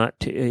diet. It's not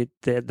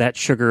that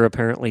sugar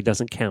apparently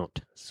doesn't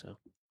count. So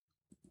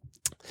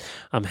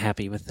I'm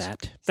happy with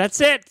that. That's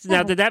it.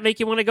 Now, did that make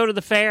you want to go to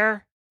the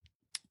fair?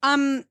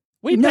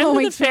 We've been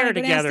to the fair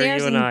together,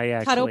 you and I.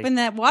 Actually, cut open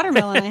that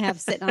watermelon I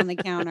have sitting on the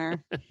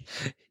counter.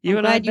 You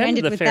and I have been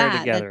to the fair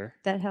together.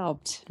 That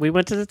helped. We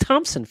went to the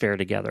Thompson Fair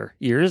together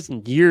years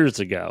and years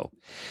ago.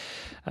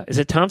 Is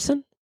it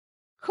Thompson?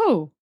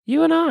 Who?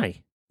 You and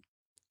I.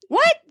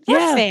 What?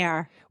 What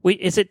fair?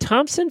 Is it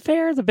Thompson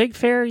Fair, the big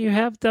fair you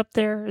have up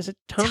there? Is it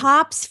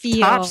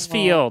Topsfield?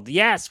 Topsfield.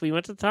 Yes, we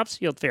went to the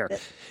Topsfield Fair.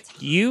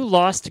 You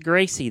lost to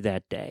Gracie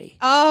that day.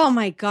 Oh,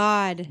 my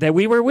God. That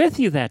we were with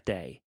you that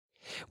day.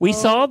 We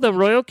saw the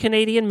Royal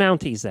Canadian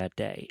Mounties that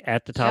day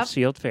at the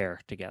Topsfield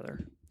Fair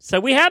together. So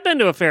we have been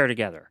to a fair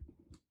together.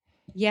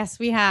 Yes,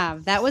 we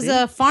have. That was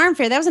a farm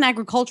fair. That was an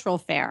agricultural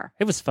fair.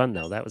 It was fun,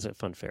 though. That was a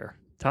fun fair.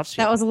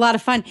 Topsfield. That was a lot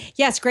of fun.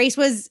 Yes, Grace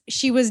was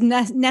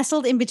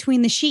nestled in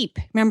between the sheep.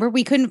 Remember,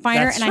 we couldn't find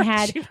her, and I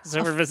had a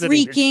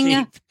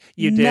freaking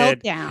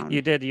meltdown.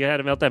 You did. You had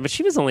a meltdown, but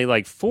she was only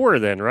like 4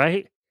 then,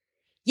 right?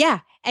 Yeah,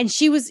 and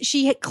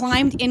she had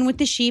climbed in with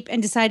the sheep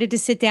and decided to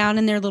sit down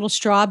in their little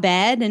straw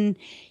bed and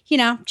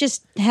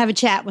just have a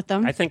chat with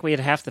them. I think we had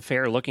half the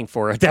fair looking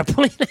for her at that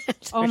point.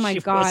 Oh my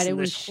God, it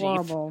was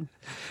horrible.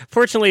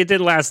 Fortunately, it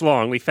didn't last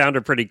long. We found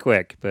her pretty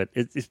quick, but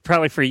it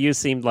probably for you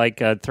seemed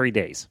like 3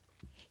 days.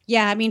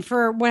 Yeah, I mean,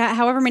 for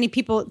however many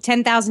people,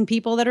 10,000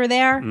 people that are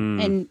there.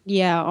 And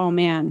oh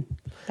man.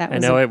 I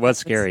know it was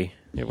scary.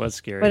 It was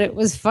scary. But it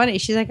was funny.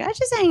 She's like, I was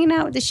just hanging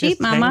out with the sheep,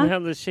 Mama. Hanging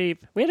out with the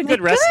sheep. We had a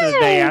good rest of the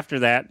day after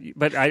that.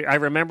 But I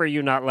remember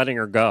you not letting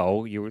her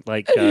go. You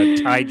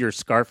tied your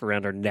scarf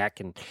around her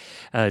neck and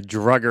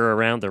drug her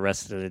around the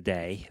rest of the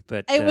day.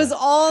 But it was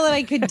all that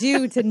I could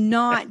do to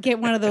not get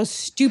one of those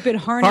stupid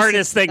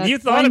harness things. You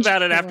thought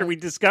about it after we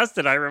discussed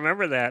it. I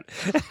remember that.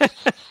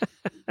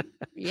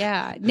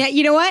 Yeah. Now,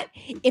 you know what?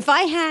 If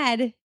I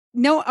had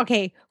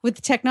with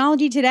the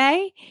technology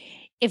today,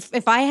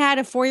 if I had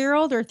a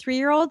 4-year-old or a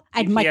 3-year-old,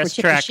 I'd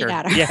microchip the shit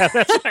out of her. Yeah,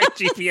 that's right.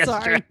 GPS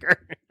tracker.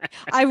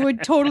 I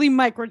would totally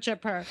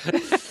microchip her.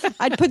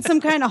 I'd put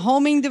some kind of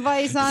homing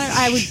device on her.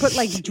 I would put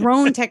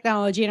drone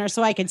technology in her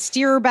so I could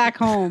steer her back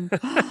home.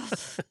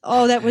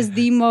 Oh, that was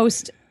the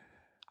most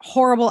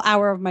horrible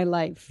hour of my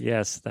life.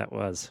 Yes, that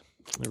was.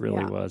 It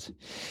really was.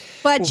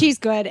 But she's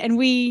good. And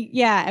we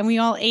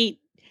all ate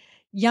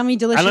yummy,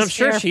 delicious And I'm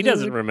sure she food.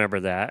 doesn't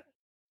remember that.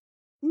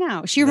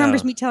 No, she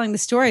remembers me telling the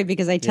story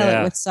because I tell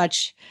it with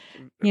such,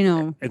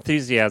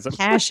 enthusiasm,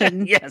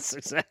 passion. Yes,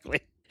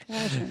 exactly.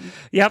 Passion.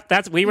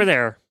 Yep, we were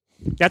there.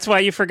 That's why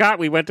you forgot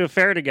we went to a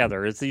fair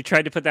together. You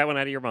tried to put that one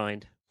out of your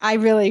mind. I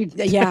really,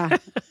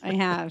 I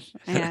have.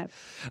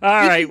 All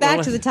right,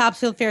 back to the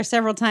Topsfield Fair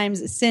several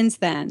times since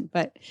then,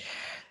 but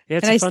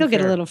It's and a I fun still get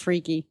a fair. little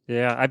freaky.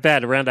 Yeah, I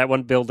bet around that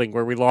one building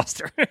where we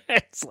lost her.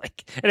 It's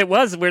like, and it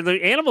was where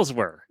the animals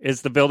were.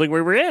 Is the building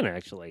we were in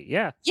actually?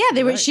 Yeah. Yeah, they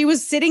You're were. right. She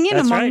was sitting in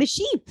That's among right. the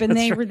sheep, and That's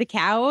they right. were the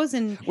cows.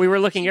 And We were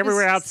looking she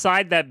everywhere was-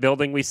 outside that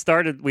building. We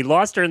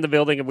lost her in the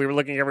building, and we were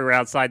looking everywhere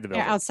outside the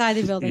building. outside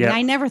the building. Yeah. And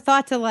I never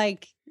thought to you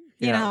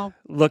Yeah. know,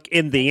 Look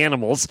in the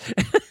animals.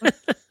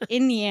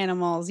 in the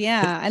animals.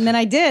 Yeah, and then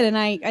I did, and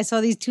I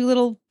saw this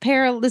little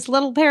pair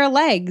of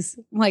legs.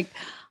 I'm like,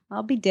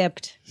 I'll be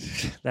dipped.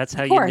 That's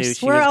how Of you course. knew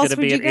she Where was else going to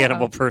would be you an go?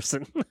 animal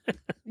person.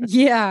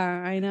 Yeah,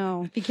 I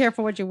know. Be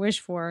careful what you wish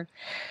for.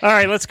 All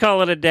right, let's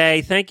call it a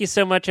day. Thank you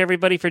so much,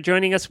 everybody, for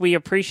joining us. We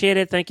appreciate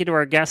it. Thank you to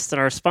our guests and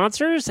our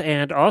sponsors.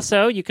 And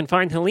also, you can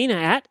find Helena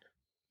at...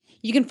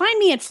 You can find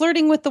me at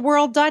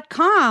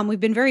flirtingwiththeworld.com. We've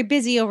been very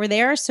busy over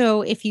there.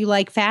 So if you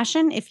like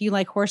fashion, if you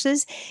like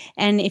horses,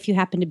 and if you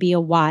happen to be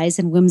a wise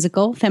and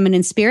whimsical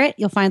feminine spirit,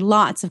 you'll find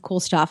lots of cool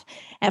stuff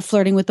at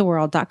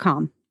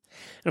flirtingwiththeworld.com.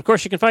 And of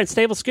course, you can find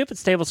Stable Scoop at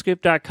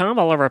stablescoop.com.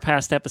 All of our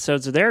past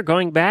episodes are there.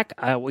 Going back,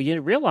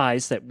 you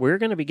realize that we're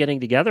going to be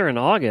getting together in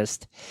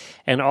August,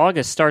 and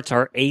August starts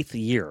our 8th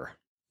year.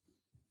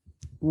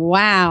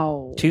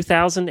 Wow.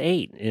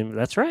 2008. And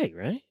that's right?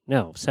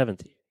 No,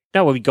 7th year.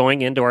 No, we'll be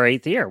going into our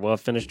 8th year. We'll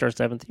have finished our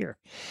 7th year.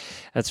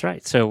 That's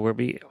right. So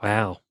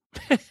wow.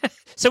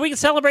 So we can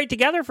celebrate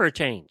together for a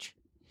change.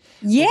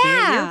 Yeah,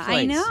 We'll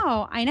be at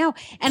your I know.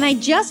 And I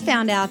just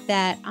found out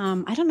that,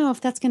 I don't know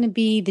if that's going to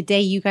be the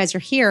day you guys are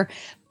here,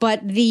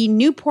 but the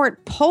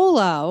Newport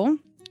Polo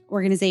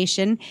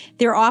organization,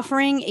 they're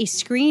offering a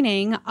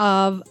screening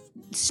of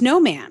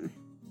Snowman.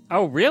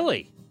 Oh,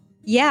 really?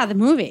 Yeah, the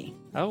movie.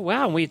 Oh,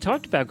 wow. And we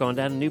talked about going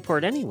down to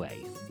Newport anyway.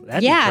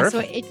 That'd be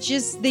So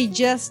perfect. they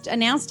just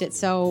announced it.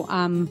 So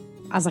I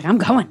was like, I'm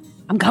going.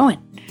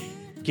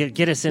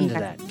 Get us into Okay.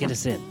 that. Get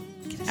us in.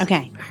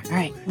 Okay. All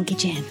right. I'll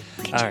get you in.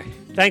 All right.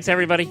 Thanks,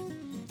 everybody.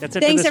 That's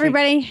it. Thanks, for this week.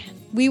 everybody.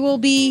 We will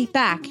be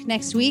back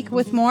next week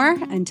with more.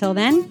 Until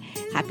then,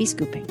 happy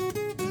scooping.